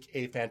take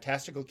a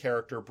fantastical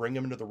character, bring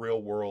him into the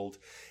real world,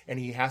 and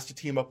he has to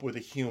team up with a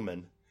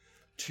human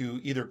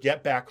to either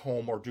get back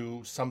home or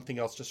do something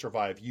else to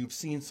survive, you've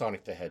seen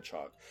Sonic the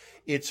Hedgehog.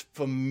 It's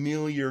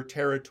familiar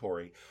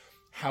territory.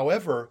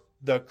 However,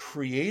 the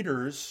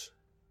creators,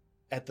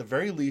 at the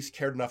very least,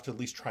 cared enough to at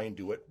least try and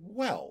do it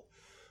well.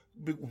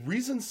 The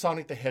reason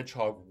Sonic the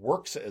Hedgehog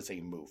works as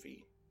a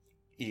movie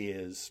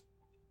is,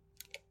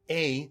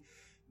 A,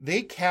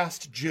 they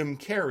cast Jim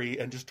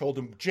Carrey and just told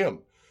him, Jim,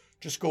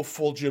 just go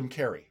full Jim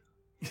Carrey.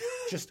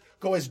 Just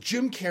go as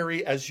Jim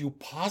Carrey as you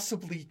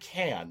possibly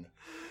can.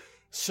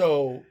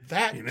 So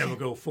that... You never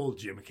go full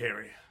Jim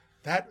Carrey.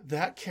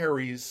 That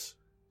carries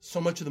so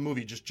much of the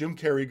movie. Just Jim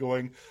Carrey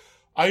going,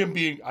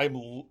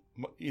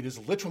 it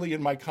is literally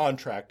in my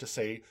contract to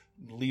say,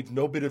 leave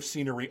no bit of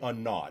scenery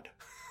ungnawed.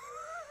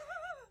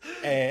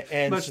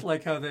 And much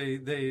like how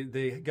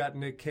they got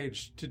Nick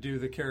Cage to do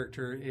the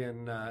character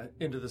in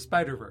Into the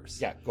Spider-Verse.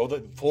 Yeah, go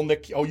the full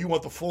Nick. Oh, you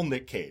want the full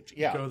Nick Cage?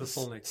 Yeah, go the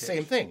full Nick Cage.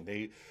 Same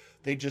thing.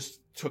 They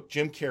just took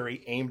Jim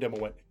Carrey, aimed him,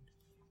 and went,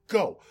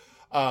 go.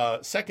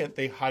 Second,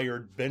 they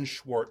hired Ben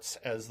Schwartz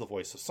as the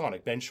voice of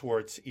Sonic. Ben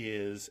Schwartz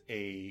is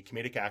a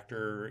comedic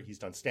actor. He's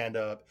done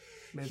stand-up.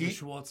 May the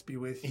Schwartz be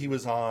with you. He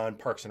was on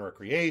Parks and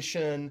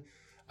Recreation,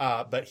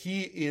 but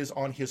he is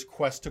on his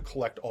quest to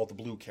collect all the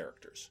blue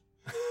characters.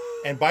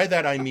 And by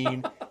that I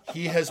mean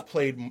he has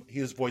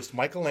voiced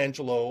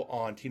Michelangelo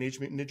on Teenage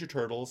Mutant Ninja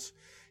Turtles.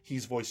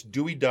 He's voiced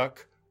Dewey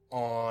Duck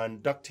on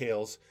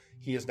DuckTales.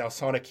 He is now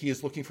Sonic. He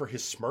is looking for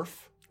his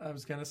Smurf. I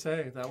was going to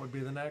say, that would be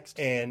the next.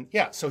 And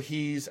yeah, so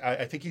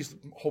I think he's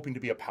hoping to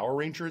be a Power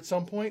Ranger at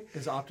some point.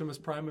 Is Optimus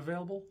Prime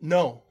available?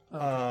 No.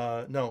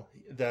 Okay. No.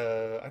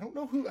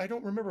 I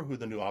don't remember who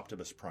the new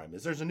Optimus Prime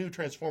is. There's a new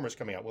Transformers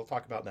coming out. We'll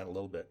talk about that in a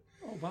little bit.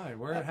 Oh my,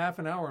 we're at half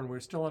an hour and we're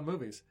still on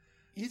movies.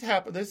 We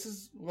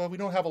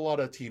don't have a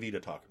lot of TV to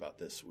talk about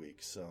this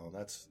week, so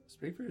that's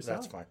Speak for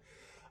yourself. That's fine.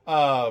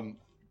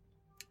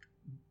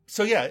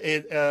 So yeah,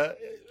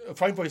 a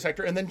fine voice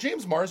actor, and then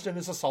James Marsden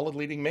is a solid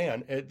leading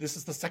man. This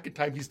is the second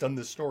time he's done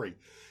this story.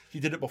 He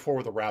did it before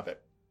with a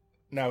rabbit.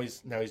 Now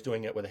he's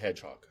doing it with a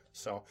hedgehog.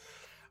 So,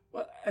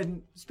 well,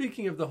 and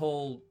speaking of the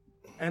whole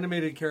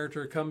animated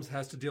character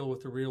has to deal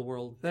with the real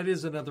world, that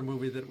is another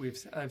movie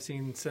that I've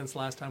seen since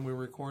last time we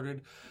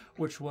recorded,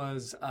 which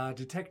was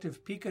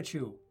Detective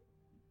Pikachu.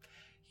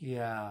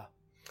 Yeah.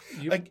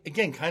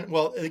 Again, kind of,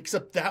 well,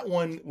 except that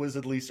one was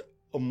at least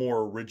a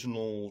more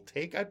original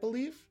take, I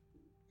believe.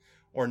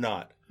 Or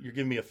not? You're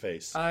giving me a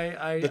face.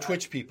 The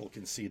Twitch people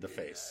can see the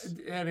face,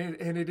 and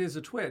it is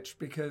a Twitch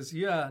because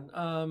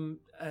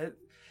that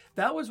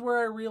was where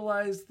I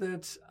realized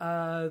that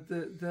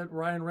that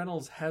Ryan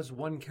Reynolds has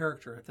one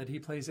character that he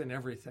plays in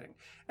everything.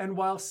 And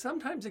while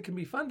sometimes it can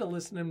be fun to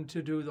listen to him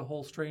to do the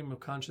whole stream of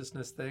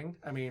consciousness thing,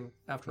 I mean,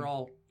 after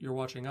all, you're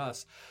watching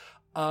us.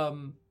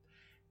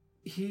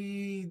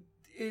 It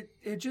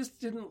just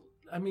didn't.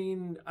 I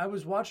mean, I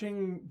was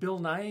watching Bill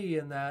Nighy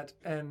in that,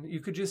 and you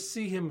could just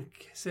see him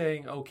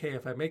saying, okay,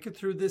 if I make it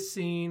through this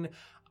scene,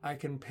 I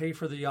can pay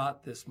for the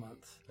yacht this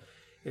month.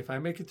 If I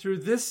make it through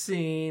this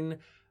scene,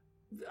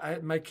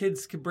 my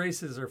kids'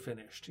 braces are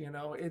finished. You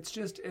know, it's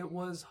just, it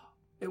was,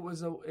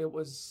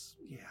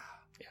 yeah.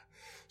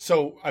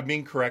 So I'm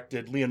being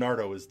corrected.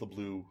 Leonardo is the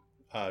blue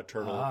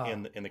turtle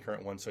in the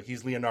current one. So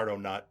he's Leonardo,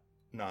 not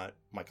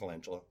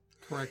Michelangelo.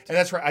 Correct. And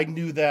that's right. I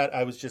knew that.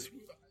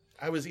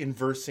 I was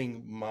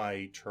inversing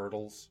my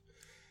turtles.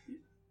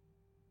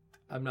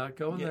 I'm not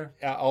going there.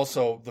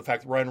 Also, the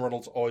fact that Ryan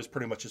Reynolds always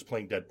pretty much is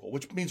playing Deadpool,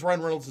 which means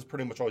Ryan Reynolds is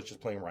pretty much always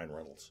just playing Ryan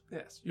Reynolds.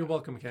 Yes. You're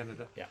welcome,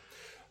 Canada. Yeah.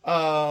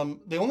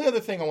 The only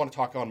other thing I want to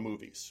talk on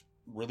movies,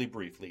 really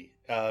briefly,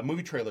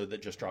 movie trailer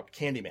that just dropped,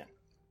 Candyman.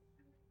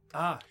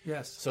 Ah,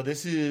 yes. So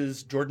this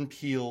is Jordan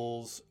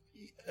Peele's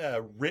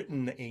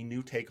written a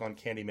new take on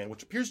Candyman,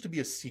 which appears to be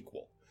a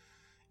sequel.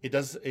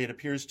 It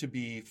appears to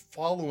be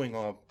following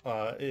up,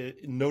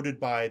 noted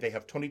by, they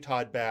have Tony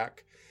Todd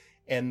back,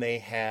 and they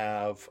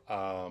have,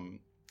 I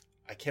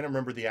can't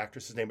remember the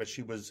actress's name, but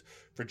she was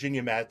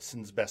Virginia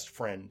Madsen's best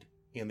friend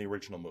in the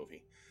original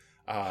movie.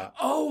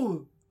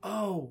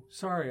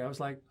 Sorry. I was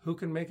like, who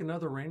can make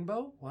another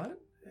rainbow? What?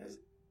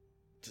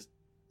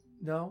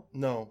 No.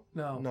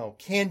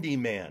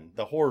 Candyman,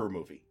 the horror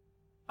movie.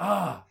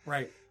 Ah,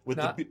 right.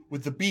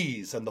 With the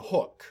bees and the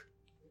hook.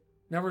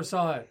 Never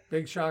saw it.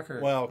 Big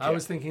shocker. Well, okay. I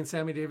was thinking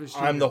Sammy Davis Jr.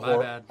 I'm the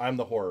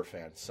horror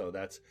fan, so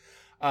that's.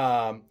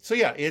 So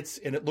yeah,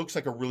 it looks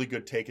like a really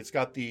good take. It's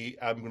got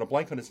I'm going to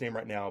blank on his name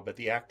right now, but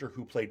the actor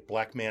who played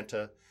Black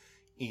Manta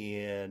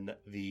in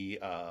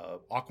the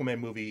Aquaman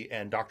movie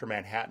and Dr.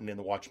 Manhattan in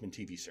the Watchmen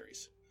TV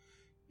series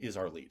is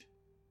our lead.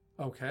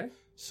 Okay.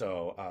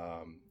 So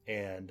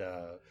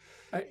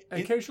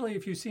occasionally,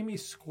 if you see me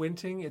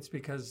squinting, it's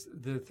because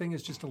the thing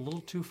is just a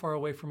little too far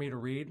away for me to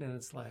read, and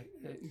it's like,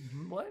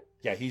 what?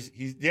 Yeah,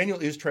 Daniel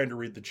is trying to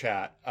read the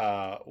chat,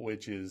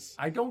 which is...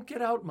 I don't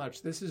get out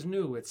much. This is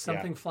new. It's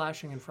something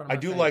flashing in front of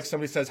my face. Like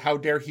somebody says, how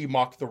dare he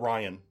mock the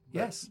Ryan?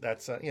 Yes.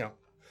 That's All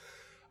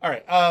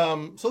right,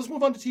 so let's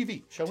move on to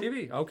TV, shall we?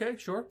 TV, okay,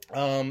 sure.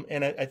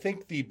 And I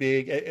think the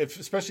big,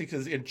 especially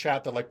because in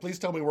chat they're like, please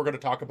tell me we're going to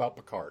talk about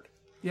Picard.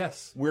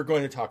 Yes. We're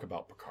going to talk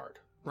about Picard.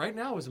 Right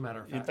now, as a matter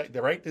of fact. In fact,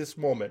 right this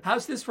moment.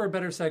 How's this for a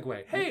better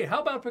segue? Hey,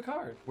 how about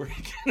Picard? We're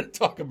going to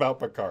talk about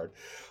Picard.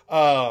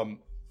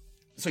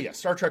 So yeah,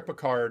 Star Trek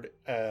Picard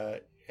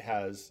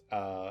is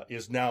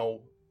now,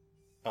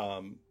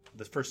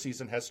 the first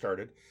season has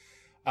started.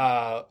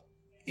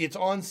 It's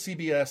on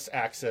CBS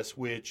Access,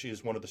 which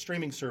is one of the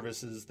streaming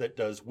services that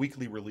does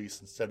weekly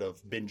release instead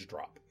of binge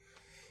drop.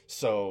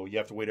 So you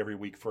have to wait every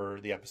week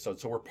for the episode.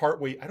 So we're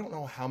partway. I don't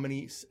know how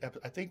many.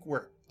 I think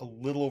we're a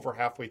little over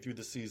halfway through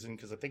the season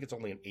because I think it's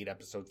only an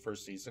 8-episode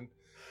first season.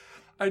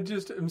 I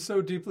just am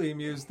so deeply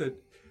amused that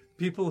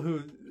people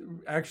who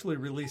actually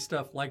release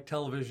stuff like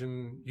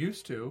television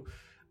used to,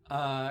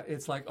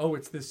 it's like, oh,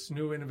 it's this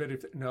new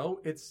innovative. No,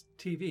 it's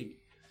TV.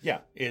 Yeah,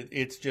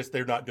 it's just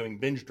they're not doing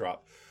binge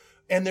drop.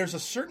 And there's a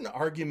certain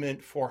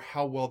argument for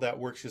how well that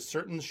works. Because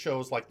certain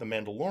shows like The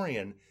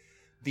Mandalorian,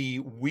 the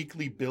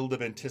weekly build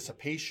of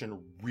anticipation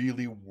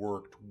really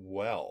worked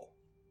well.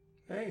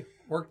 Hey,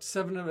 worked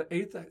 7 out of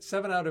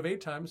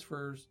 8 times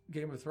for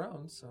Game of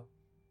Thrones. So,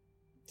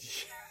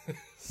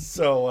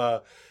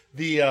 so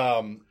the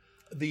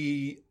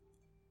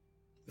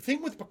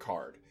thing with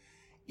Picard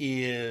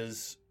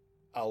is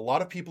a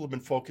lot of people have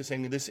been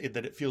focusing on this,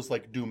 that it feels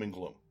like doom and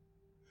gloom.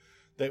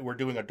 that we're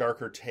doing a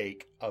darker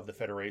take of the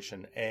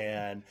Federation.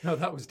 And No,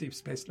 that was Deep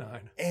Space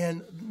Nine.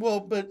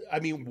 but I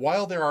mean,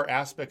 while there are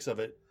aspects of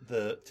it,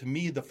 to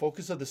me, the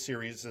focus of the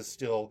series is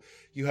still,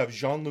 you have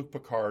Jean-Luc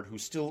Picard,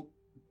 who's still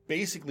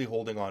basically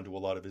holding on to a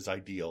lot of his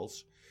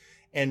ideals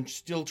and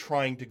still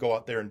trying to go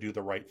out there and do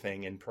the right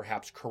thing and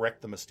perhaps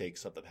correct the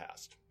mistakes of the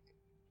past.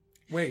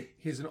 Wait,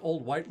 he's an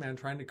old white man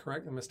trying to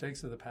correct the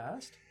mistakes of the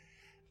past?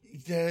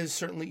 That is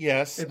certainly,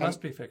 yes. It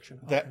must be fiction.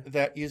 Okay.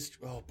 That is,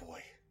 oh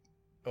boy.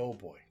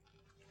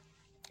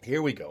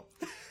 Here we go.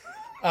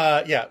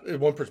 Yeah,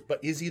 one person.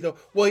 But is he though?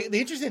 Well, the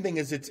interesting thing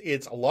is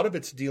it's a lot of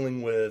it's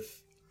dealing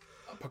with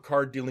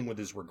Picard dealing with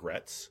his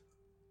regrets.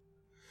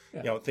 Yeah.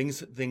 You know,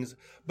 things.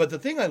 But the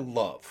thing I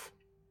love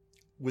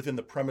within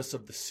the premise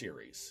of the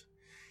series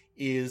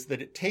is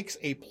that it takes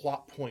a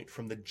plot point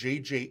from the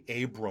J.J.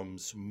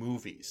 Abrams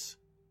movies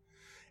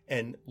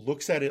and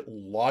looks at it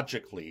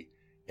logically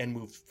and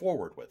moves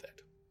forward with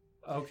it.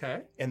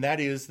 Okay. And that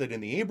is that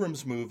in the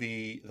Abrams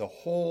movie, the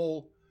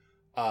whole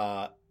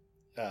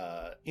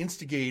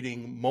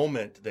instigating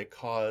moment that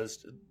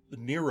caused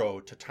Nero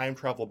to time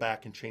travel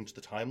back and change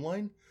the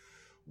timeline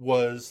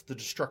was the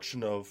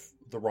destruction of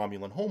the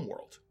Romulan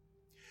homeworld.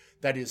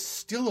 That is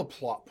still a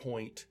plot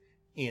point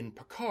in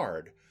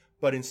Picard,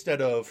 but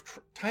instead of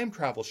time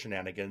travel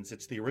shenanigans,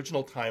 it's the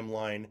original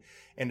timeline,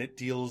 and it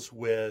deals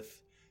with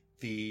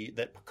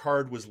that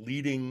Picard was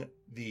leading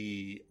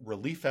the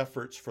relief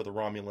efforts for the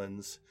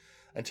Romulans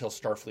until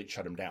Starfleet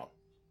shut him down.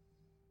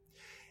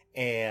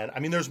 And I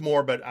mean, there's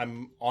more, but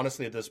I'm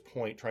honestly at this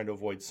point trying to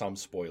avoid some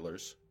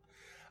spoilers.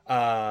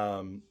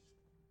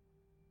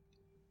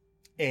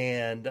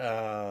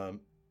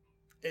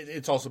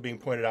 It's also being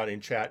pointed out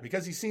in chat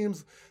because he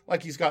seems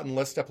like he's gotten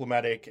less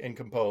diplomatic and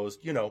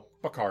composed. You know,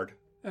 Picard.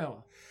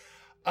 Oh.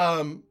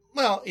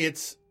 Well,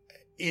 it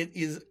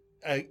is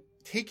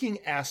taking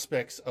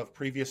aspects of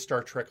previous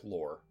Star Trek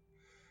lore,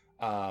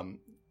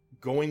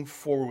 going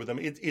forward with them.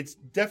 It's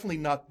definitely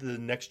not the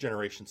Next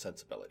Generation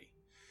sensibility.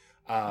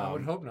 I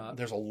would hope not.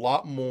 There's a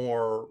lot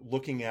more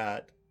looking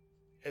at.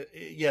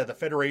 The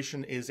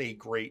Federation is a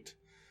great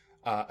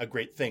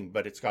thing,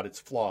 but it's got its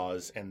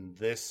flaws, and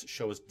this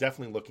show is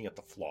definitely looking at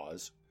the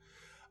flaws.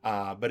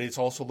 But it's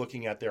also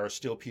looking at there are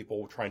still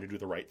people trying to do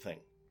the right thing.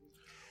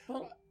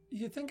 Well,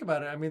 you think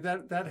about it. I mean,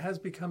 that has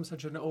become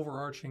such an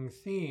overarching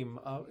theme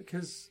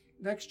because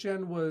Next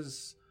Gen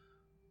was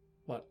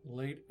what,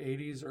 late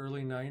 80s,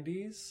 early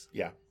 90s?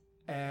 Yeah.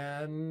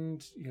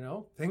 And,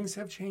 things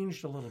have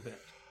changed a little bit.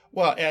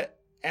 Well,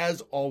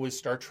 as always,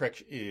 Star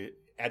Trek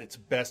at its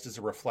best is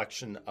a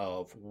reflection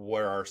of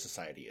where our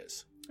society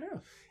is. Yeah.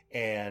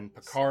 And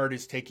Picard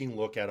is taking a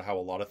look at how a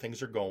lot of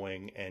things are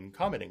going and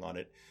commenting on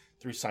it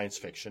through science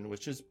fiction,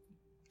 which is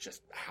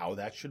just how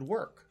that should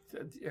work.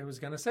 I was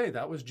going to say,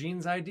 that was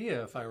Gene's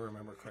idea, if I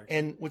remember correctly.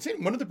 And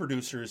one of the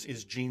producers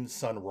is Gene's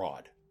son,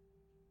 Rod.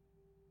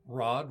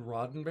 Rod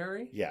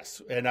Roddenberry?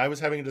 Yes. And I was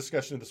having a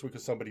discussion this week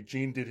with somebody.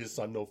 Gene did his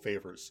son no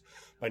favors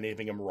by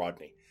naming him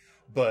Rodney.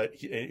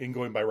 In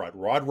going by Rod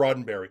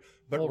Roddenberry.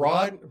 But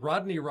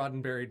Rodney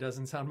Roddenberry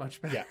doesn't sound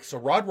much better. Yeah, so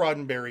Rod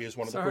Roddenberry is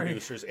one of the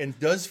producers and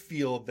does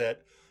feel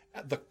that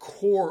at the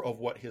core of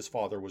what his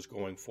father was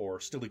going for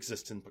still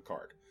exists in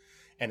Picard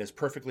and is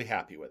perfectly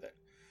happy with it.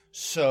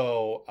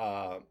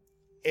 So,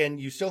 and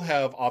you still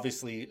have,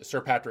 obviously,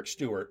 Sir Patrick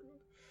Stewart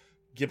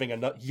giving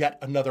yet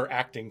another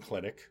acting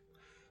clinic.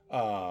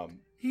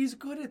 He's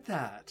good at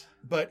that.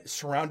 But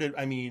surrounded,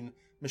 I mean,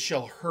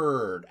 Michelle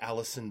Hurd,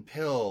 Alison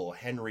Pill,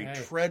 Henry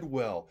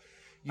Treadwell.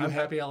 I'm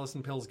happy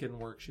Alison Pill's getting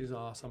work. She's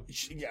awesome.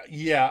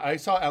 Yeah. I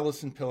saw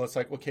Alison Pill. It's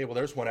like, okay, well,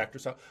 there's one actor.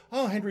 So,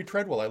 Henry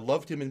Treadwell. I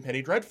loved him in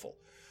Penny Dreadful.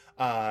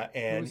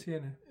 And Who's he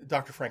in?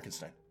 Dr.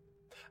 Frankenstein.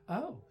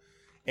 Oh.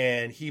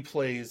 And he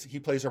plays a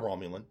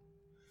Romulan.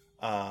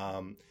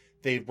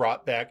 They've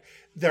brought back.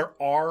 There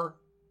are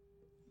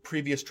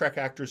previous Trek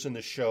actors in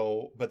the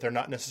show, but they're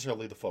not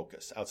necessarily the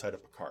focus outside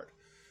of Picard.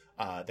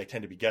 They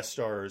tend to be guest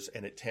stars,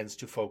 and it tends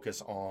to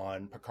focus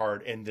on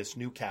Picard and this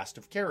new cast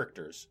of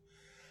characters.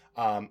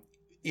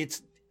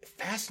 It's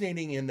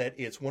fascinating in that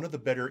it's one of the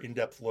better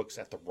in-depth looks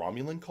at the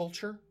Romulan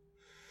culture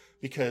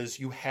because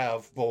you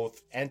have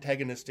both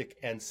antagonistic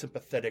and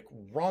sympathetic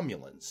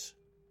Romulans.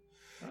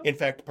 Oh. In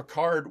fact,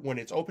 Picard, when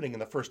it's opening in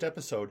the first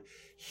episode,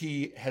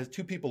 he has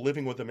two people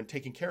living with him and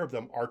taking care of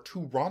them are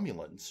two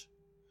Romulans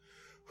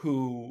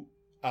who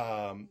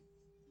are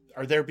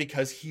there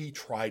because he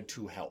tried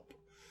to help.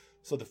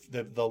 So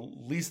the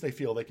least they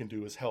feel they can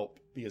do is help,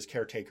 be his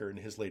caretaker in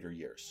his later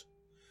years.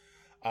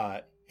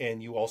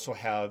 And you also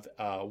have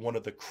one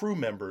of the crew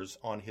members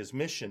on his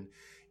mission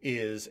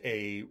is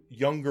a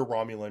younger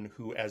Romulan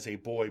who, as a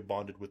boy,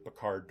 bonded with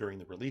Picard during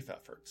the relief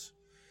efforts.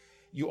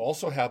 You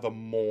also have a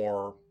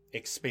more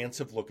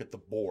expansive look at the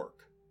Borg,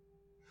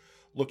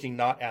 looking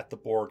not at the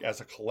Borg as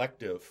a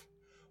collective,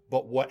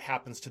 but what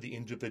happens to the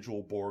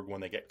individual Borg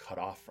when they get cut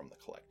off from the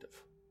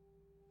collective.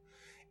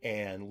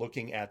 And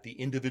looking at the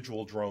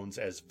individual drones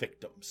as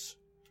victims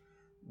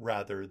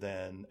rather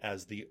than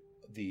as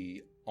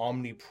the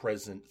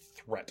omnipresent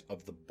threat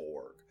of the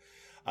Borg.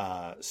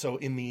 So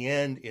in the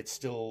end, it's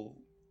still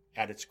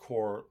at its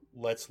core,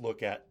 let's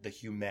look at the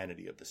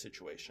humanity of the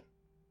situation.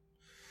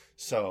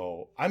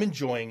 So I'm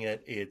enjoying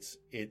it.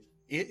 It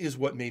is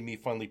what made me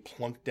finally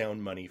plunk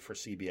down money for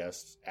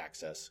CBS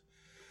Access.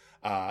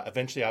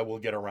 Eventually, I will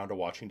get around to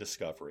watching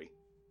Discovery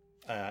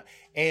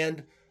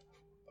and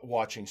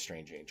watching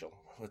Strange Angel.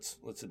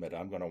 Let's admit it.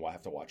 I'm going to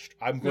have to watch.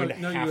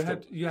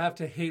 You have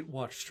to hate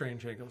watch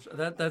Strange Angels.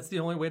 That's the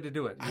only way to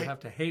do it. You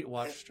have to hate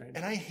watch Strange.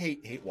 And I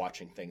hate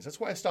watching things. That's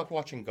why I stopped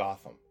watching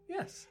Gotham.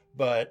 Yes,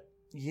 but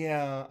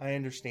yeah, I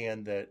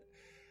understand that.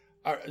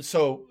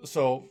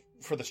 So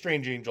for the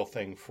Strange Angel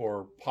thing,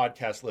 for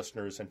podcast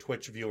listeners and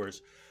Twitch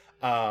viewers,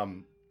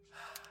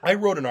 I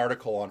wrote an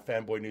article on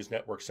Fanboy News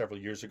Network several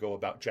years ago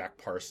about Jack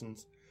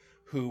Parsons,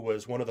 who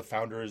was one of the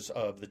founders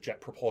of the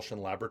Jet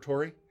Propulsion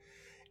Laboratory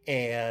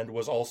and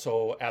was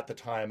also, at the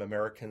time,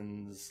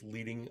 America's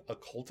leading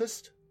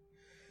occultist.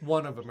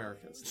 One of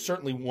America's.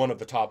 Certainly one of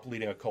the top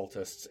leading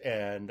occultists,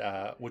 and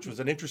which was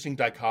an interesting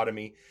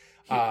dichotomy.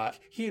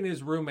 He and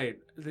his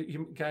roommate,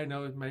 the guy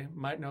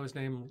might know his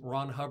name,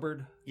 Ron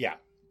Hubbard. Yeah.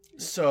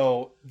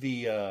 So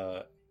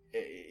the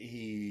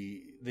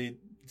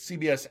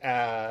CBS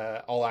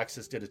All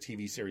Access did a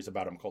TV series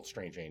about him called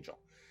Strange Angel.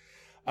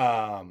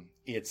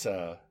 It's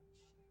a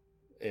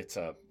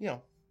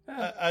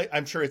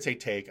I'm sure it's a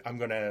take. I'm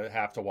going to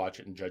have to watch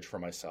it and judge for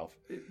myself.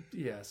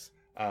 Yes.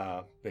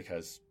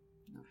 Because,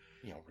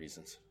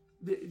 reasons.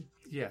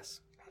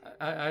 Yes.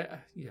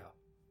 Yeah.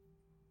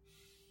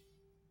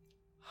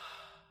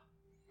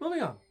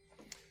 Moving on.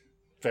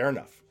 Fair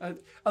enough.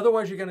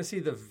 Otherwise, you're going to see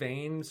the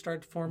vein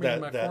start forming in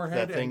my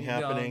forehead. That thing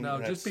happening.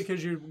 No, just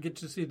because you get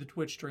to see the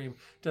Twitch stream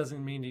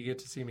doesn't mean you get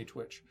to see me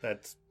Twitch.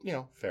 That's,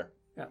 fair.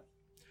 Yeah.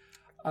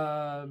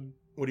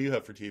 What do you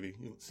have for TV?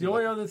 The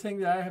only other thing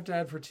that I have to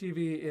add for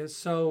TV is,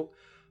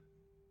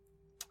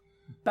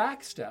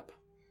 Backstep.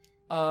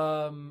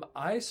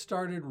 I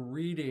started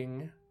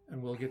reading,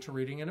 and we'll get to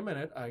reading in a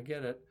minute, I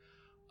get it,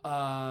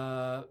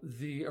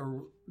 the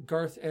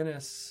Garth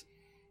Ennis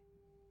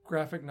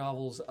graphic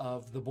novels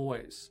of The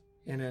Boys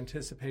in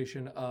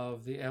anticipation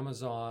of the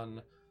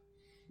Amazon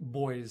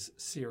Boys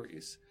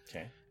series.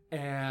 Okay.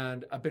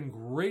 And I've been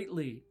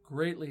greatly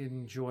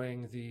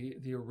enjoying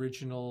the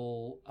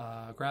original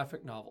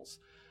graphic novels.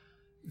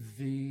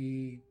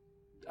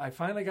 I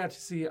finally got to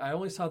see. I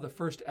only saw the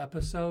first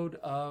episode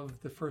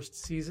of the first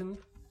season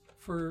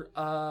for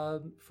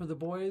The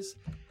Boys,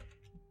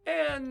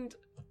 and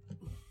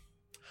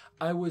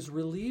I was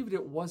relieved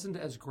it wasn't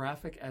as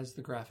graphic as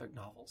the graphic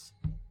novels.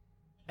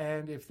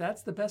 And if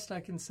that's the best I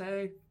can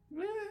say,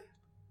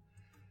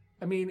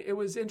 I mean, it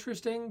was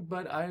interesting,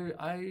 but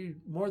I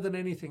more than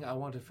anything, I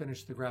want to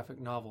finish the graphic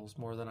novels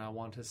more than I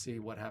want to see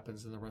what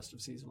happens in the rest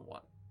of season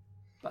 1.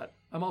 But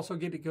I'm also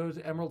getting to go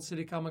to Emerald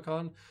City Comic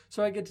Con,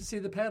 so I get to see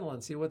the panel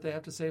and see what they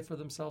have to say for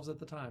themselves at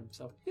the time.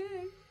 So,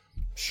 yay.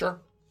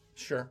 Sure.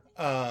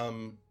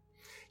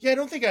 Yeah, I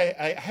don't think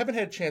I haven't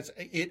had a chance.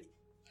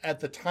 At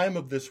the time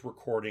of this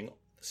recording,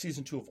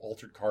 season 2 of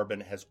Altered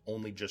Carbon has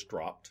only just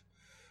dropped.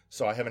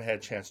 So I haven't had a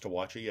chance to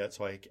watch it yet,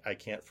 so I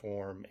can't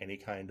form any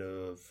kind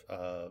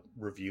of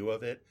review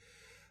of it.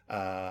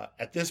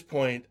 At this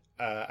point,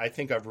 I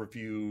think I've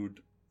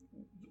reviewed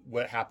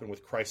what happened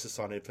with Crisis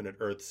on Infinite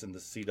Earths and the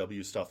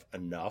CW stuff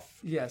enough.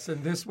 Yes,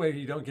 and this way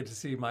you don't get to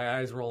see my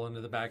eyes roll into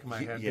the back of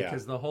my head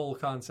because the whole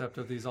concept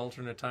of these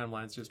alternate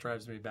timelines just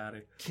drives me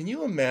batty. Can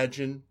you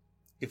imagine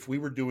if we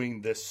were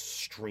doing this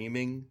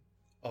streaming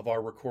of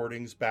our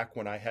recordings back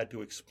when I had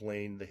to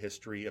explain the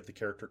history of the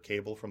character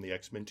Cable from the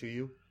X-Men to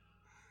you?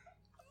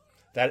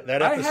 That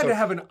episode, I had to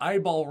have an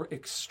eyeball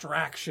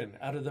extraction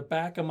out of the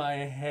back of my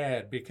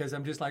head because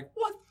I'm just like,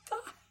 what the?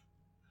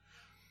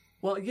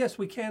 Well, yes,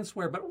 we can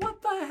swear, but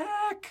what the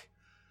heck?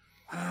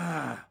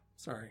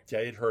 Sorry. Yeah,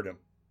 it hurt him.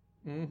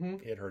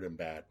 Mm-hmm. It hurt him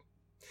bad.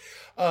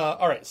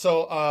 All right,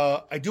 so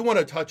I do want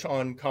to touch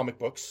on comic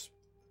books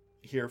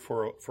here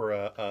for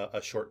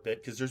a short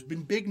bit because there's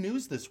been big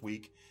news this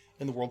week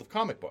in the world of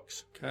comic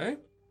books. Okay.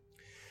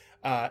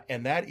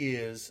 And that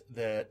is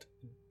that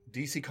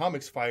DC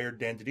Comics fired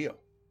Dan DiDio.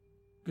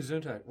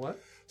 Gesundheit. What?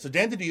 So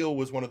Dan DiDio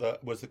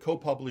was the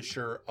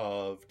co-publisher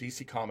of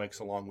DC Comics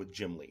along with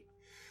Jim Lee.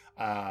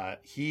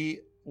 He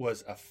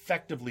was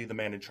effectively the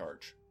man in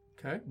charge.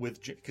 Okay.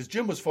 Because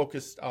Jim was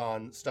focused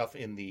on stuff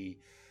in the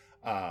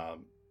a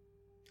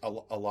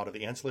lot of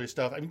the ancillary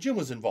stuff. I mean, Jim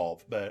was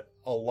involved, but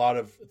a lot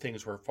of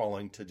things were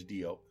falling to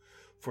DiDio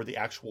for the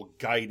actual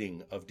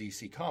guiding of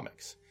DC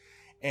Comics.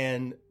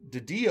 And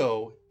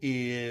DiDio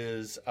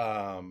is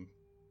a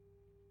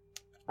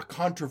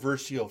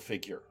controversial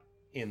figure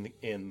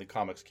in the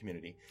comics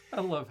community.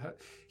 I love how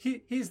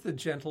he's the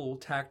gentle,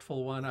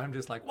 tactful one. I'm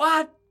just like,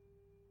 what?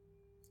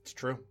 It's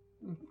true.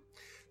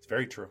 It's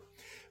very true.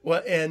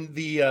 Well, and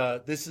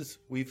this is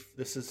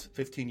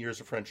 15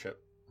 years of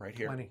friendship right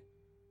here. 20.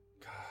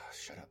 Gosh,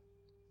 shut up.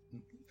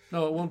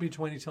 No, it won't be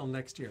 20 till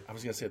next year. I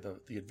was going to say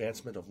the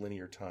advancement of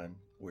linear time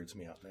weirds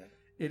me out, man.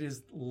 It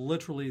is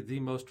literally the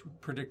most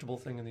predictable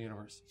thing in the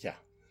universe. Yeah,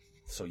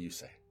 so you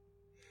say.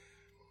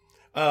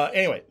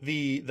 Anyway,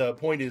 the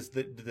point is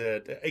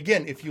that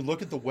again, if you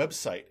look at the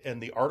website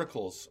and the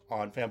articles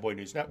on Fanboy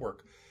News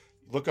Network,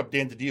 look up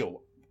Dan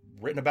DiDio.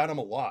 Written about him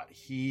a lot.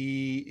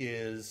 He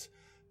is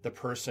the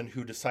person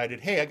who decided,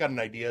 hey, I got an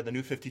idea, the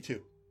New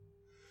 52.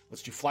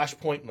 Let's do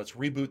Flashpoint and let's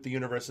reboot the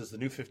universe as the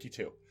New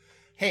 52.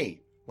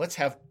 Hey, let's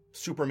have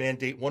Superman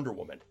date Wonder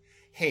Woman.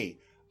 Hey,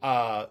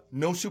 no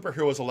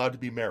superhero is allowed to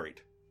be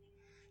married.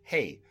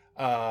 Hey,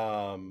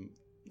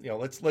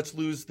 let's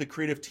lose the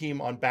creative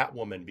team on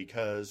Batwoman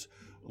because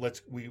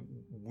we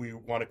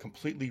want to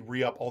completely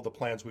re-up all the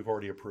plans we've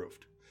already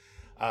approved.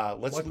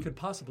 What could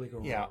possibly go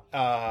wrong?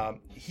 Yeah,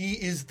 he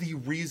is the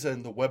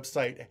reason the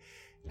website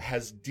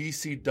has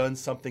DC done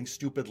something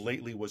stupid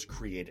lately was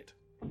created.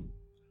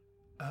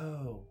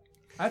 Oh,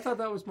 I thought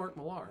that was Mark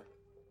Millar.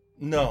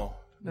 No.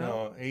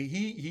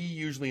 He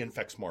usually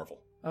infects Marvel.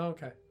 Oh,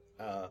 okay.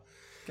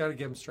 Got to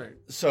get him straight.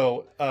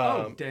 So,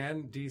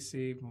 Dan,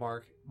 DC,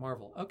 Mark,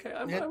 Marvel. Okay,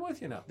 I'm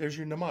with you now. There's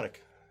your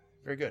mnemonic.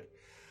 Very good.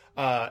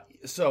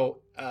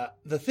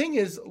 The thing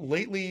is,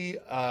 lately,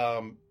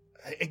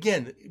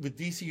 again, with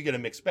DC, you get a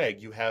mixed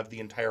bag. You have the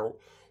entire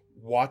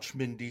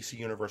Watchmen DC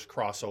Universe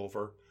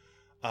crossover,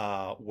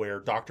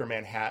 where Dr.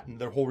 Manhattan,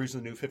 the whole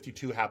reason the New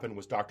 52 happened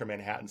was Dr.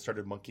 Manhattan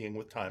started monkeying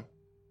with time.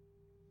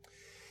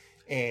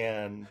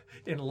 And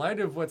in light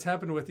of what's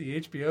happened with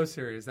the HBO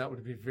series, that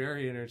would be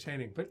very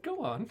entertaining. But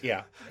go on.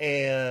 Yeah.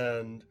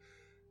 And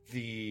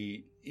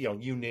you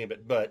name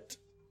it. But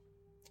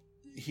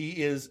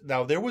he is,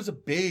 now there was a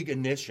big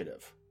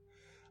initiative.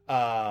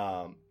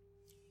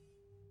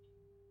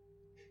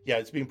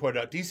 It's being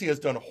pointed out. DC has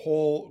done a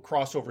whole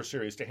crossover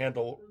series to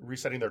handle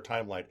resetting their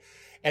timeline.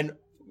 And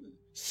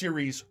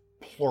series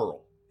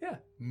plural. Yeah.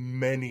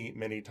 Many,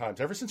 many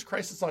times. Ever since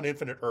Crisis on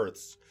Infinite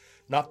Earths,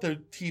 not the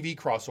TV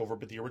crossover,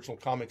 but the original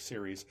comic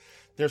series,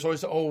 there's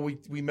always,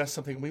 we messed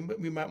something.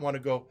 We might want to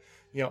go,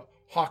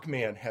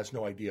 Hawkman has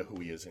no idea who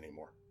he is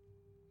anymore.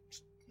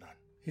 Just none.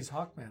 He's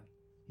Hawkman.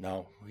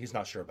 No, he's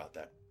not sure about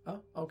that. Oh,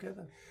 okay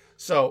then.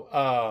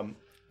 So,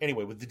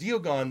 anyway, with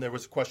DiDio gone, there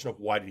was a question of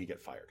why did he get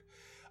fired?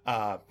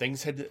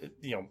 Things had,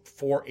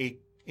 for a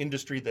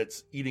industry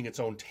that's eating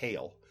its own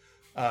tail,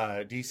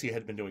 DC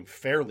had been doing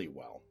fairly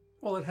well.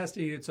 Well, it has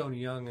to eat its own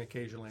young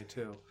occasionally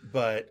too.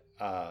 But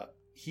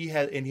he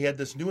had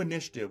this new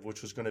initiative,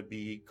 which was going to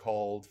be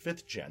called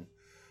 5th Gen,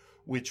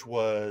 which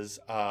was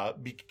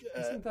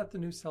isn't that the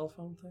new cell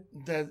phone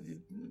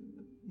thing?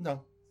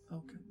 No.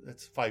 Okay.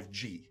 That's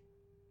 5G.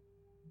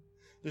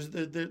 There's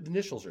the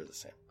initials are the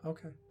same.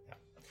 Okay. Yeah.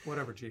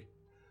 Whatever, G.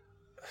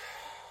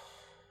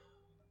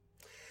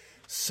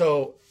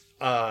 So,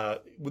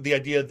 with the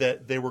idea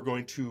that they were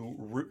going to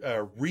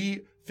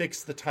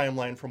refix the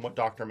timeline from what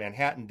Dr.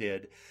 Manhattan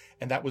did,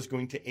 and that was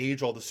going to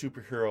age all the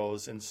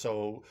superheroes, and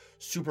so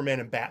Superman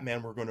and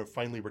Batman were going to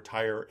finally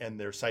retire, and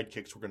their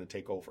sidekicks were going to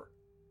take over.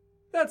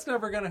 That's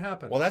never going to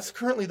happen. Well, that's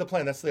currently the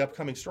plan. That's the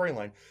upcoming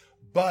storyline.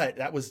 But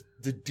that was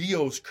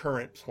DiDio's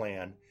current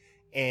plan,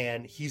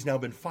 and he's now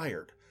been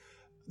fired.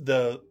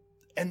 The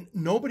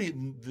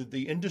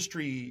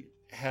industry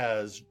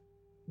has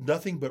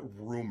nothing but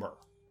rumor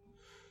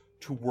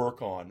to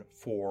work on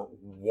for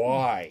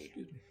why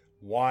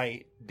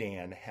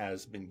Dan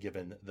has been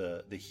given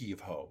the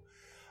heave-ho.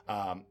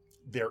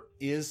 There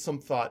is some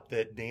thought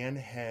that Dan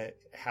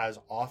has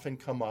often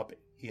come up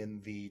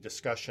in the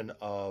discussion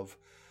of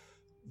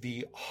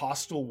the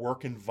hostile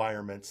work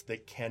environments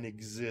that can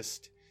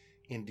exist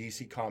in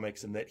DC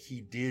Comics, and that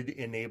he did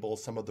enable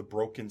some of the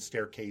broken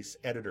staircase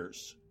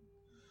editors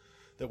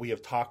that we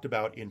have talked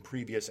about in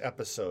previous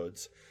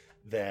episodes,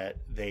 that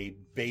they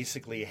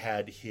basically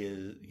had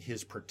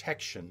his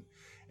protection,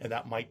 and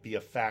that might be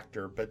a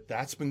factor. But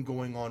that's been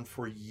going on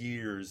for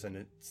years, and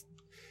it's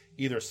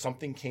either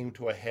something came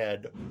to a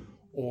head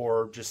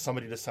or just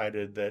somebody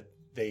decided that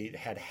they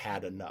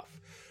had enough.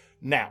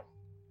 Now,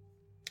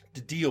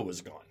 DiDio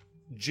is gone.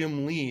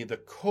 Jim Lee, the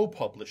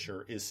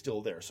co-publisher, is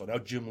still there. So now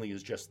Jim Lee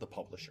is just the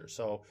publisher.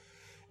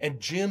 And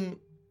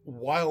Jim,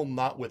 while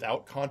not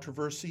without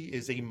controversy,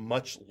 is a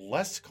much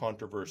less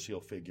controversial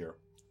figure.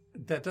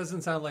 That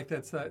doesn't sound like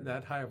that's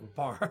that high of a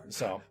bar.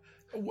 So,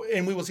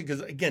 and we will see,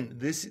 because again,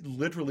 this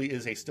literally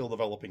is a still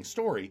developing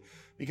story,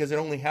 because it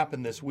only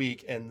happened this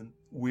week, and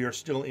we are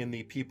still in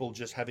the people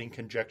just having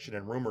conjecture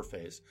and rumor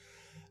phase.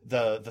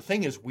 The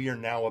thing is, we are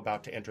now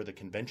about to enter the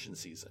convention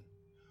season,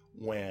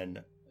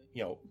 when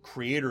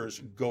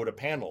creators go to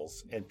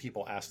panels and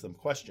people ask them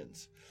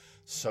questions.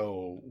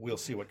 So we'll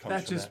see what comes.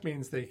 That just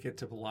means they get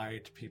to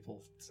lie to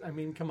people. I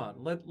mean, come on,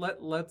 let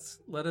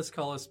us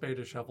call a spade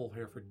a shovel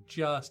here for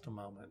just a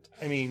moment.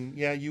 I mean,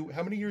 yeah,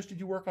 how many years did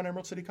you work on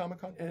Emerald City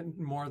Comic Con? And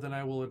more than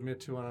I will admit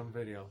to on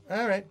video.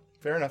 All right,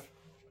 fair enough.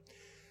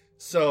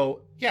 So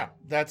yeah,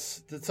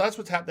 that's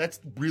what's happening. That's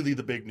really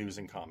the big news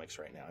in comics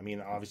right now. I mean,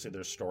 obviously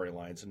there's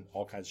storylines and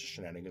all kinds of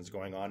shenanigans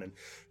going on, and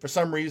for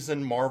some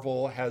reason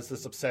Marvel has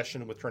this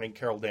obsession with turning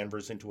Carol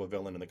Danvers into a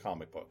villain in the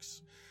comic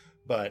books.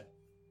 But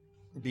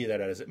be that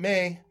as it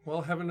may,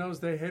 well, heaven knows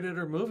they hated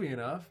her movie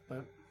enough.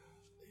 But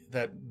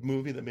that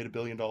movie that made $1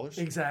 billion,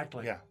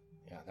 exactly. Yeah,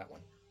 that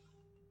one.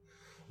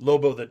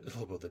 Lobo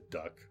the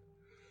duck.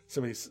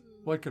 Somebody's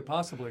What could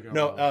possibly go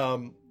no.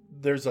 wrong?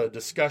 There's a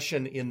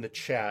discussion in the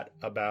chat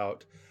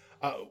about.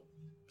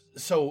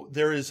 So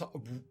there is,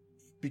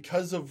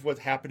 because of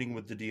what's happening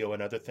with the Dio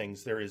and other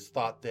things, there is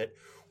thought that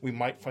we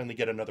might finally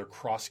get another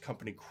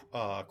cross-company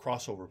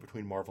crossover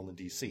between Marvel and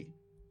DC,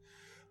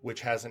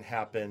 which hasn't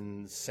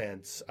happened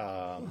since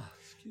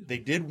they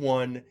did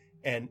one,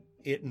 and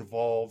it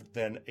involved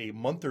then a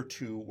month or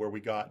two where we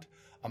got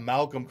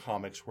Amalgam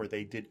Comics, where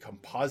they did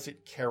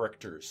composite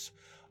characters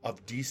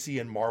of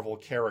DC and Marvel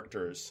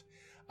characters,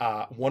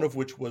 one of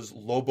which was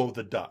Lobo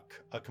the Duck,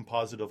 a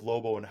composite of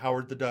Lobo and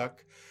Howard the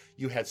Duck.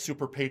 You had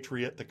Super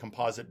Patriot, the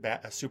composite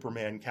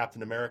Superman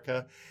Captain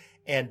America,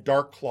 and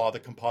Dark Claw, the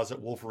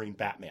composite Wolverine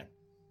Batman.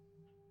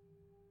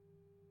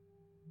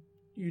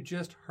 You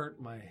just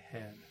hurt my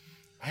head.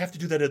 I have to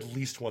do that at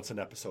least once an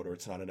episode, or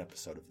it's not an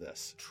episode of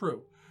this.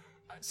 True.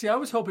 See, I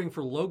was hoping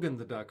for Logan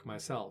the Duck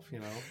myself, you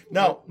know.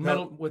 No,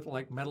 metal with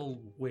like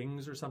metal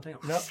wings or something.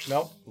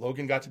 No.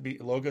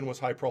 Logan was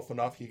high profile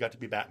enough. He got to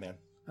be Batman.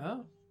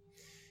 Oh.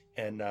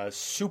 And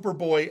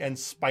Superboy and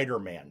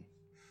Spider-Man.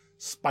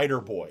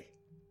 Spider-Boy.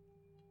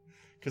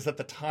 Because at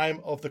the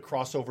time of the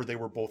crossover, they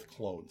were both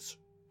clones.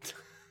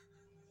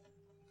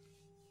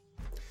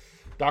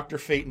 Dr.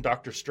 Fate and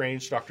Dr.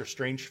 Strange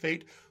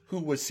Fate, who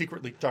was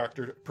secretly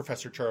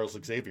Professor Charles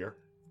Xavier.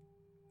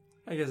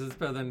 I guess it's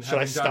better than Should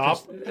I having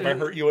stop? Have I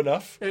hurt you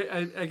enough?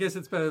 I guess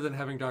it's better than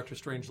having Doctor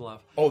Strangelove.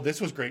 Oh, this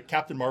was great.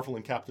 Captain Marvel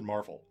and Captain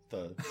Marvel.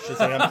 The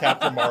Shazam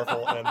Captain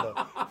Marvel and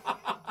the...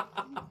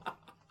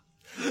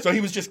 So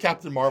he was just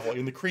Captain Marvel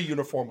in the Kree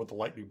uniform with the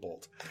lightning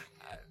bolt.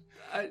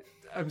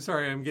 I'm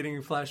sorry, I'm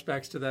getting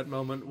flashbacks to that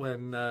moment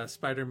when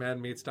Spider-Man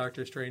meets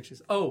Doctor Strange.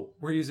 He's,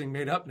 we're using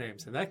made-up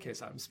names. In that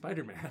case, I'm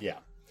Spider-Man. Yeah.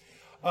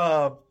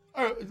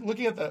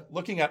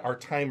 Looking at our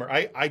timer,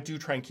 I do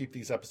try and keep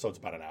these episodes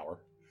about an hour.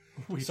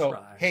 We so,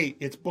 try. Hey,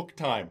 it's book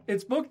time.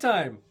 It's book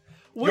time.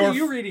 What are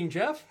you reading,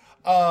 Jeff?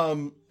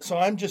 So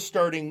I'm just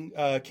starting,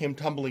 came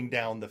tumbling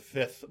down the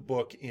 5th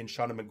book in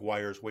Shauna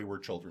McGuire's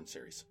Wayward Children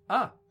series.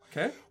 Ah,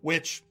 okay.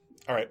 Which,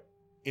 all right,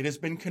 it has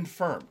been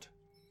confirmed.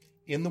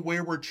 In the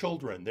Wayward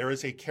Children, there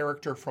is a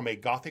character from a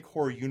gothic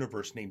horror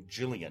universe named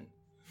Jillian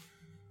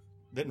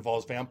that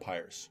involves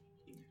vampires.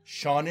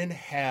 Shannon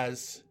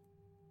has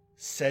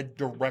said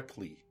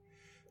directly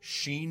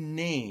she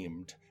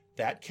named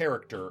that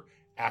character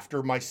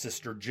after my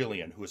sister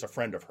Jillian, who is a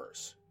friend of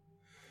hers.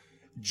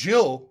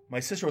 Jill, my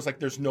sister, was like,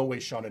 there's no way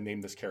Shannon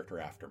named this character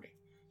after me.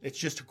 It's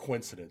just a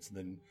coincidence. And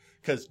then,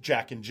 because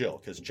Jack and Jill,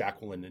 because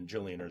Jacqueline and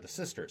Jillian are the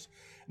sisters.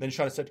 And then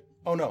Shannon said,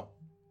 oh no,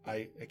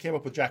 I came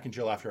up with Jack and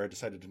Jill after I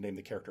decided to name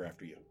the character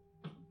after you.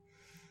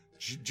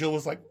 Jill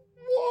was like,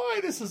 why?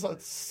 This is a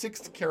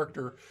 6th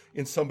character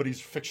in somebody's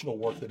fictional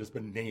work that has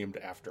been named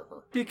after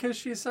her. Because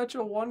she's such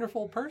a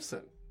wonderful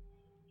person.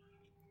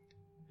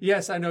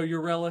 Yes, I know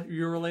you're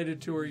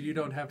related to her. You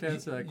don't have to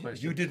answer that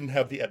question. You didn't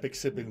have the epic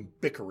sibling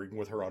bickering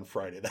with her on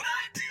Friday that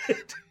I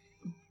did.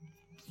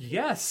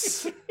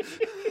 Yes.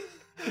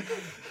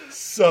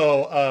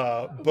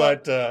 So,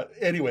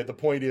 anyway, the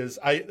point is,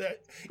 it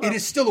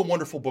is still a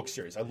wonderful book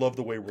series. I love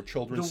the Wayward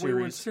Children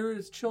series. The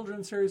Wayward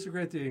Children series are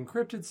great. The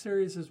Encrypted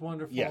series is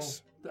wonderful.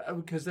 Yes.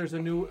 Because there's a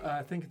new,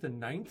 I think the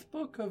 9th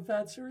book of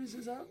that series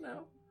is out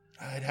now.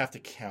 I'd have to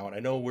count. I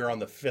know we're on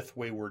the 5th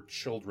Wayward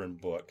Children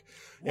book.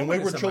 And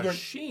Wayward Children,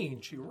 machine.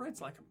 She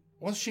writes like a...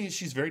 Well, she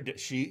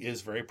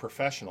is very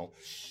professional,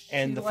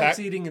 and she likes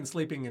eating and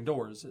sleeping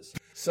indoors.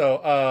 So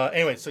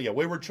anyway,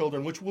 Wayward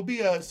Children, which will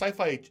be a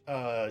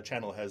Sci-Fi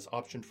Channel has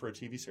optioned for a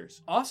TV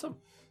series. Awesome.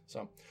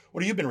 So,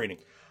 what have you been reading?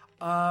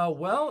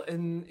 Well,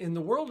 in the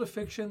world of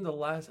fiction,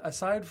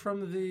 aside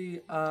from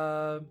the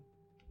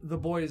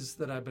boys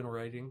that I've been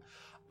writing,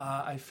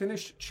 I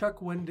finished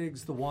Chuck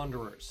Wendig's The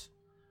Wanderers,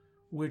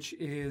 which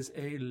is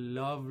a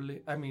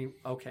lovely. I mean,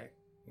 okay.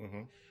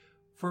 Mm-hmm.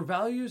 For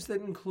values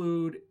that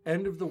include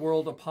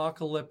end-of-the-world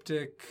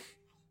apocalyptic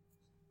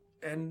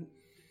and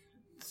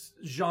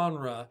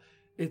genre,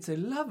 it's a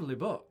lovely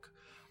book.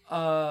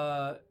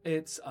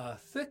 It's a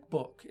thick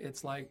book.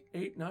 It's like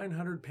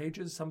 800-900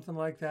 pages, something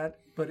like that.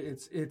 But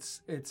it's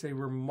a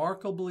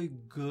remarkably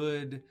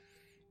good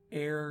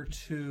heir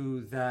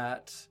to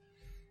that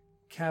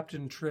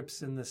Captain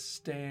Trips in the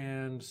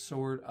Stand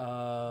sort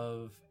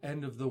of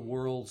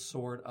end-of-the-world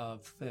sort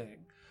of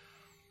thing.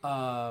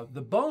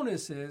 The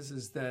bonus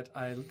is that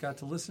I got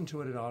to listen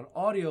to it on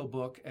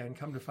audiobook and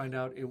come to find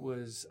out it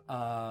was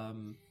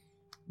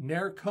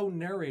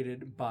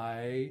co-narrated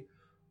by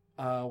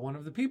one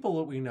of the people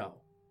that we know,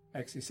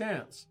 Exy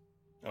Sands.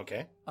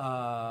 Okay.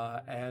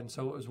 And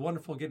so it was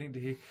wonderful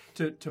getting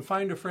to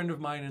find a friend of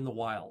mine in the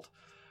wild.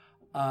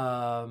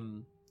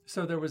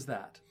 So there was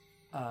that.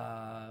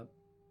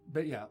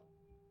 But yeah,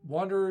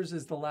 Wanderers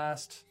is the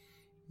last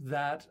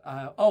that.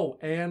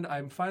 And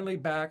I'm finally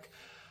back.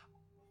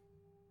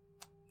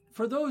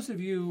 For those of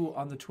you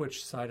on the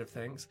Twitch side of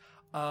things,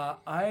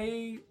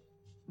 I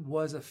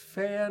was a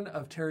fan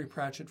of Terry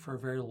Pratchett for a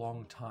very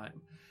long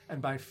time.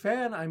 And by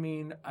fan, I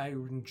mean I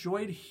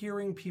enjoyed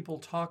hearing people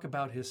talk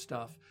about his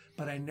stuff,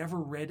 but I never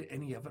read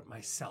any of it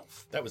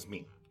myself. That was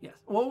me. Yes.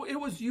 Well, it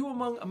was you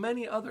among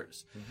many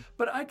others. Mm-hmm.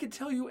 But I could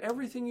tell you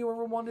everything you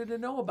ever wanted to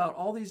know about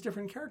all these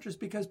different characters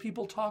because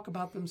people talk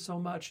about them so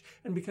much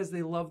and because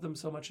they love them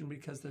so much and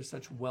because they're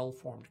such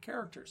well-formed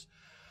characters.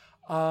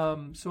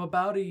 So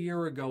about a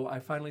year ago, I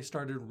finally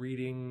started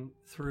reading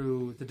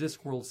through the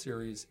Discworld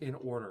series in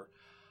order.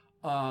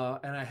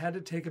 And I had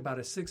to take about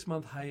a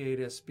 6-month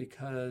hiatus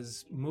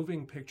because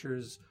Moving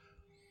Pictures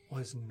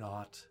was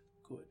not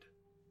good.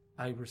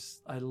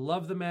 I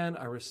love the man.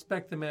 I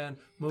respect the man.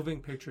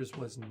 Moving Pictures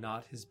was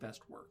not his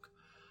best work.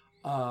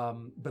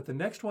 But the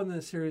next one in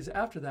the series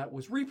after that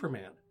was Reaper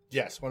Man.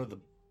 Yes,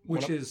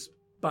 which is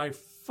by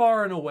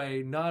far and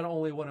away not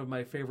only one of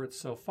my favorites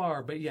so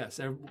far, but yes,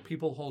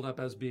 people hold up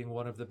as being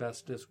one of the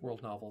best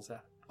Discworld novels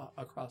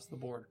across the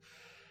board.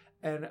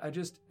 And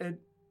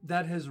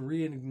that has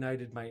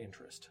reignited my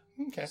interest.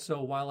 Okay.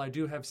 So while I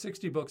do have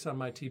 60 books on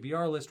my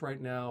TBR list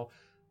right now,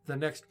 the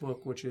next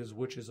book, which is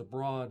Witches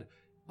Abroad,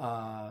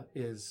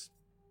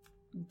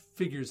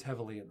 figures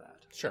heavily in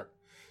that. Sure.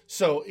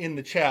 So in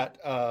the chat,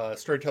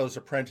 Storyteller's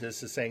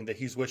Apprentice is saying that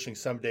he's wishing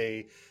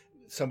someday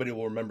somebody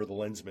will remember the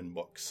Lensman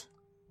books.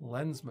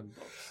 Lensman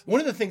books. One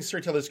of the things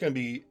Storyteller is going to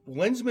be,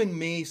 Lensman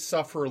may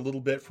suffer a little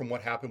bit from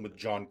what happened with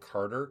John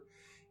Carter,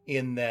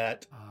 in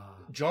that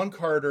John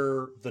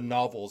Carter, the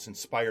novels,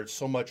 inspired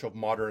so much of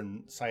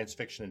modern science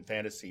fiction and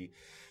fantasy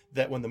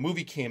that when the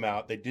movie came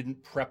out, they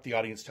didn't prep the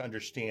audience to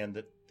understand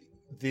that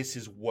this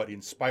is what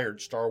inspired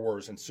Star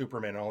Wars and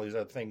Superman and all these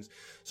other things.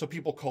 So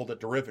people called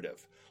it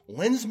derivative.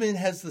 Lensman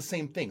has the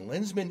same thing.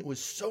 Lensman was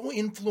so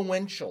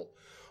influential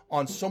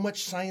on so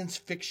much science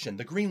fiction,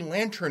 the Green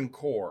Lantern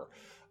Corps,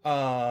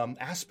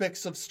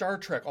 aspects of Star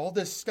Trek, all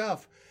this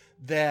stuff,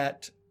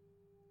 that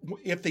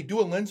if they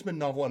do a Lensman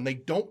novel and they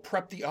don't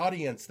prep the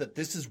audience that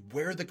this is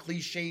where the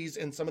cliches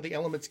and some of the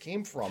elements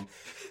came from,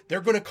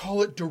 they're going to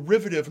call it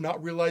derivative,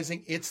 not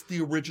realizing it's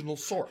the original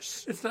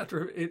source. It's not.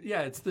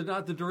 It's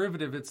not the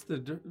derivative. It's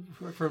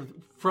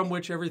from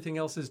which everything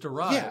else is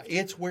derived. Yeah,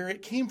 it's where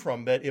it came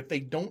from. But if they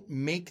don't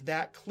make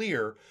that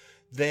clear,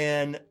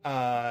 then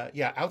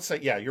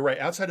you're right.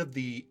 Outside of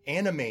the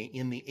anime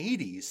in the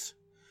 80s.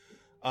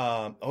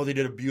 They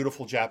did a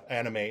beautiful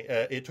anime.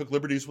 It took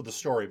liberties with the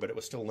story, but it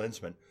was still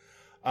Lensman.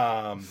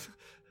 I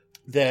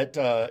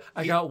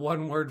got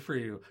one word for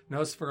you: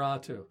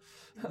 Nosferatu.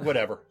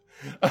 Whatever.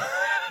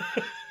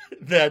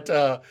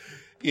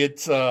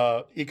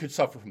 It could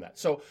suffer from that.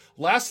 So,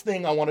 last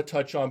thing I want to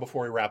touch on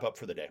before we wrap up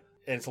for the day,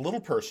 and it's a little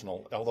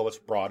personal, although it's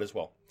broad as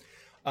well.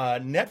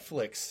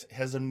 Netflix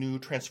has a new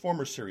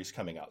Transformers series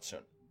coming out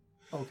soon.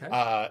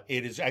 Okay.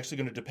 It is actually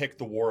going to depict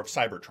the war of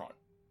Cybertron,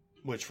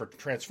 which for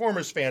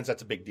Transformers fans,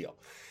 that's a big deal,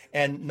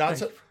 and not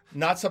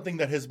something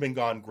that has been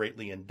gone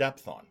greatly in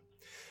depth on.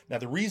 Now,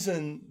 the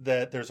reason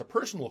that there's a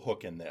personal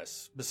hook in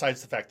this,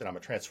 besides the fact that I'm a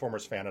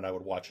Transformers fan and I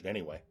would watch it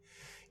anyway,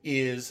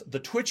 is the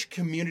Twitch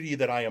community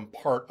that I am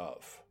part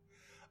of.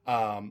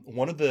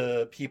 One of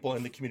the people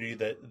in the community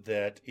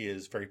that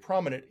is very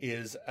prominent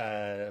is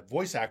a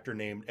voice actor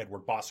named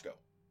Edward Bosco.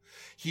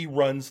 He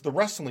runs the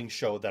wrestling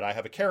show that I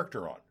have a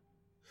character on.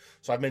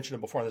 So I've mentioned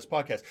him before on this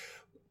podcast.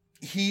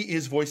 He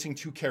is voicing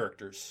 2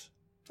 characters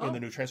in the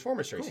new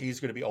Transformers series. Cool. He's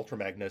going to be Ultra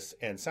Magnus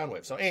and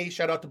Soundwave. So,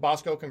 shout out to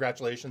Bosco.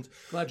 Congratulations.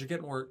 Glad you're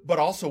getting work. But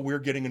also, we're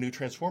getting a new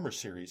Transformers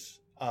series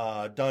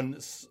done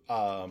that's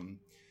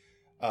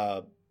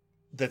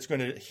going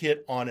to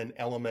hit on an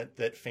element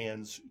that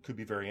fans could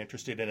be very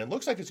interested in. It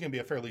looks like it's going to be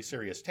a fairly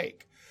serious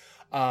take.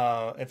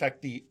 In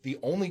fact, the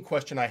only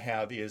question I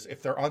have is,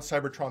 if they're on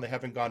Cybertron, they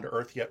haven't gone to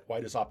Earth yet,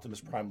 why does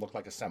Optimus Prime look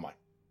like a semi?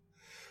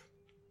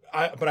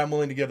 But I'm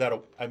willing to give that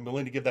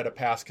a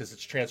pass because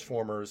it's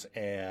Transformers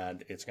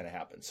and it's going to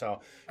happen.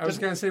 So I was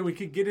going to say we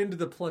could get into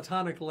the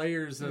platonic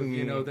layers of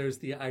there's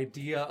the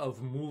idea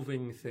of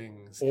moving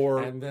things,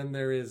 and then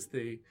there is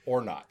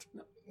or not.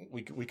 No.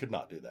 We could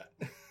not do that.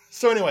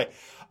 So anyway,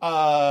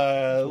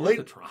 worth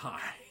a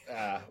try.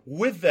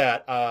 With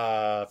that,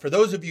 for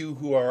those of you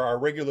who are our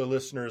regular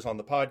listeners on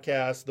the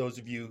podcast, those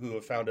of you who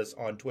have found us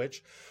on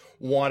Twitch,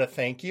 want to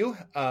thank you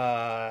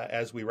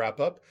as we wrap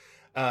up.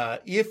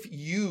 If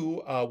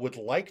you would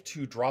like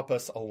to drop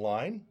us a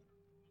line,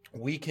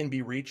 we can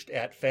be reached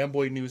at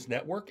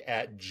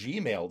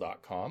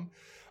fanboynewsnetwork@gmail.com.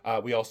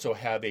 We also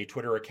have a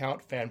Twitter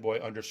account,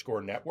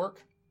 fanboy_network.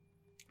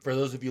 For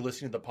those of you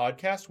listening to the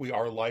podcast, we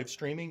are live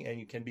streaming, and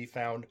you can be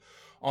found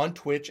on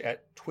Twitch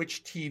at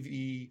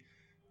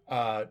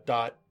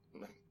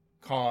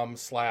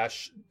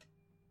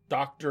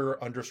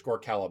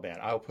twitchtv.com/Dr_Caliban.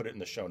 I'll put it in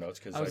the show notes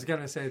because I was going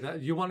to say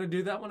that. You want to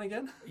do that one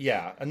again?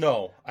 Yeah,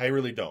 no, I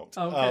really don't.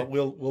 Okay.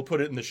 We'll put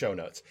it in the show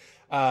notes,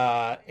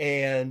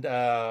 and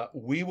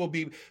we will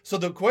be. So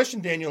the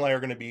question Daniel and I are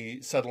going to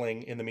be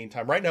settling in the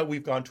meantime. Right now,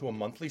 we've gone to a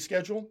monthly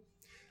schedule.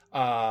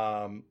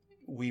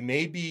 We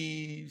may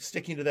be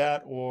sticking to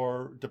that,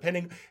 or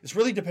it's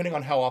really depending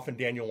on how often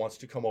Daniel wants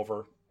to come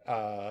over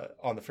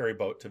on the ferry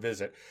boat to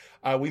visit.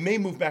 We may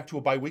move back to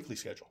a bi-weekly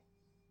schedule.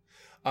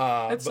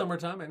 It's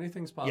summertime.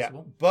 Anything's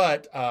possible. Yeah,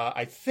 but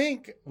I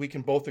think we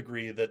can both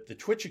agree that the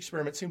Twitch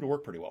experiment seemed to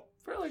work pretty well.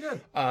 Fairly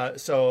good.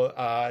 So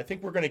I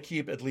think we're going to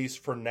keep, at least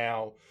for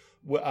now,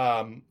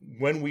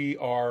 when we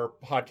are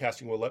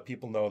podcasting, we'll let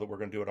people know that we're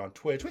going to do it on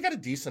Twitch. We got a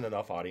decent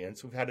enough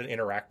audience. We've had an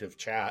interactive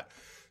chat.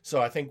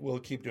 So I think we'll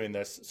keep doing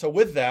this. So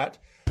with that,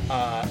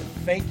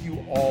 thank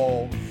you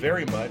all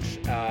very much.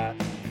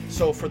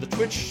 So for the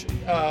Twitch,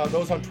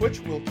 those on Twitch,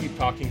 we'll keep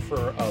talking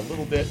for a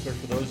little bit. But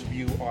for those of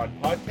you on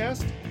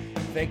podcast,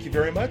 thank you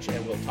very much,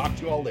 and we'll talk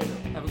to you all later.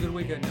 Have a good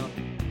weekend, y'all.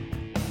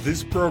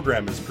 This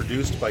program is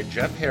produced by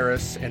Jeff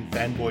Harris and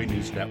Fanboy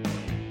News Network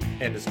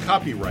and is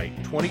copyright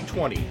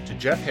 2020 to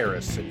Jeff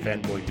Harris and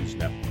Fanboy News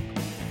Network.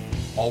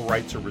 All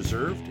rights are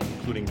reserved,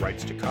 including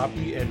rights to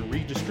copy and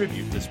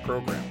redistribute this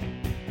program.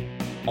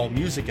 All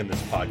music in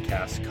this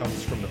podcast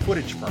comes from the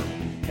Footage Firm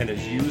and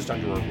is used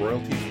under a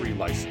royalty-free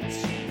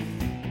license.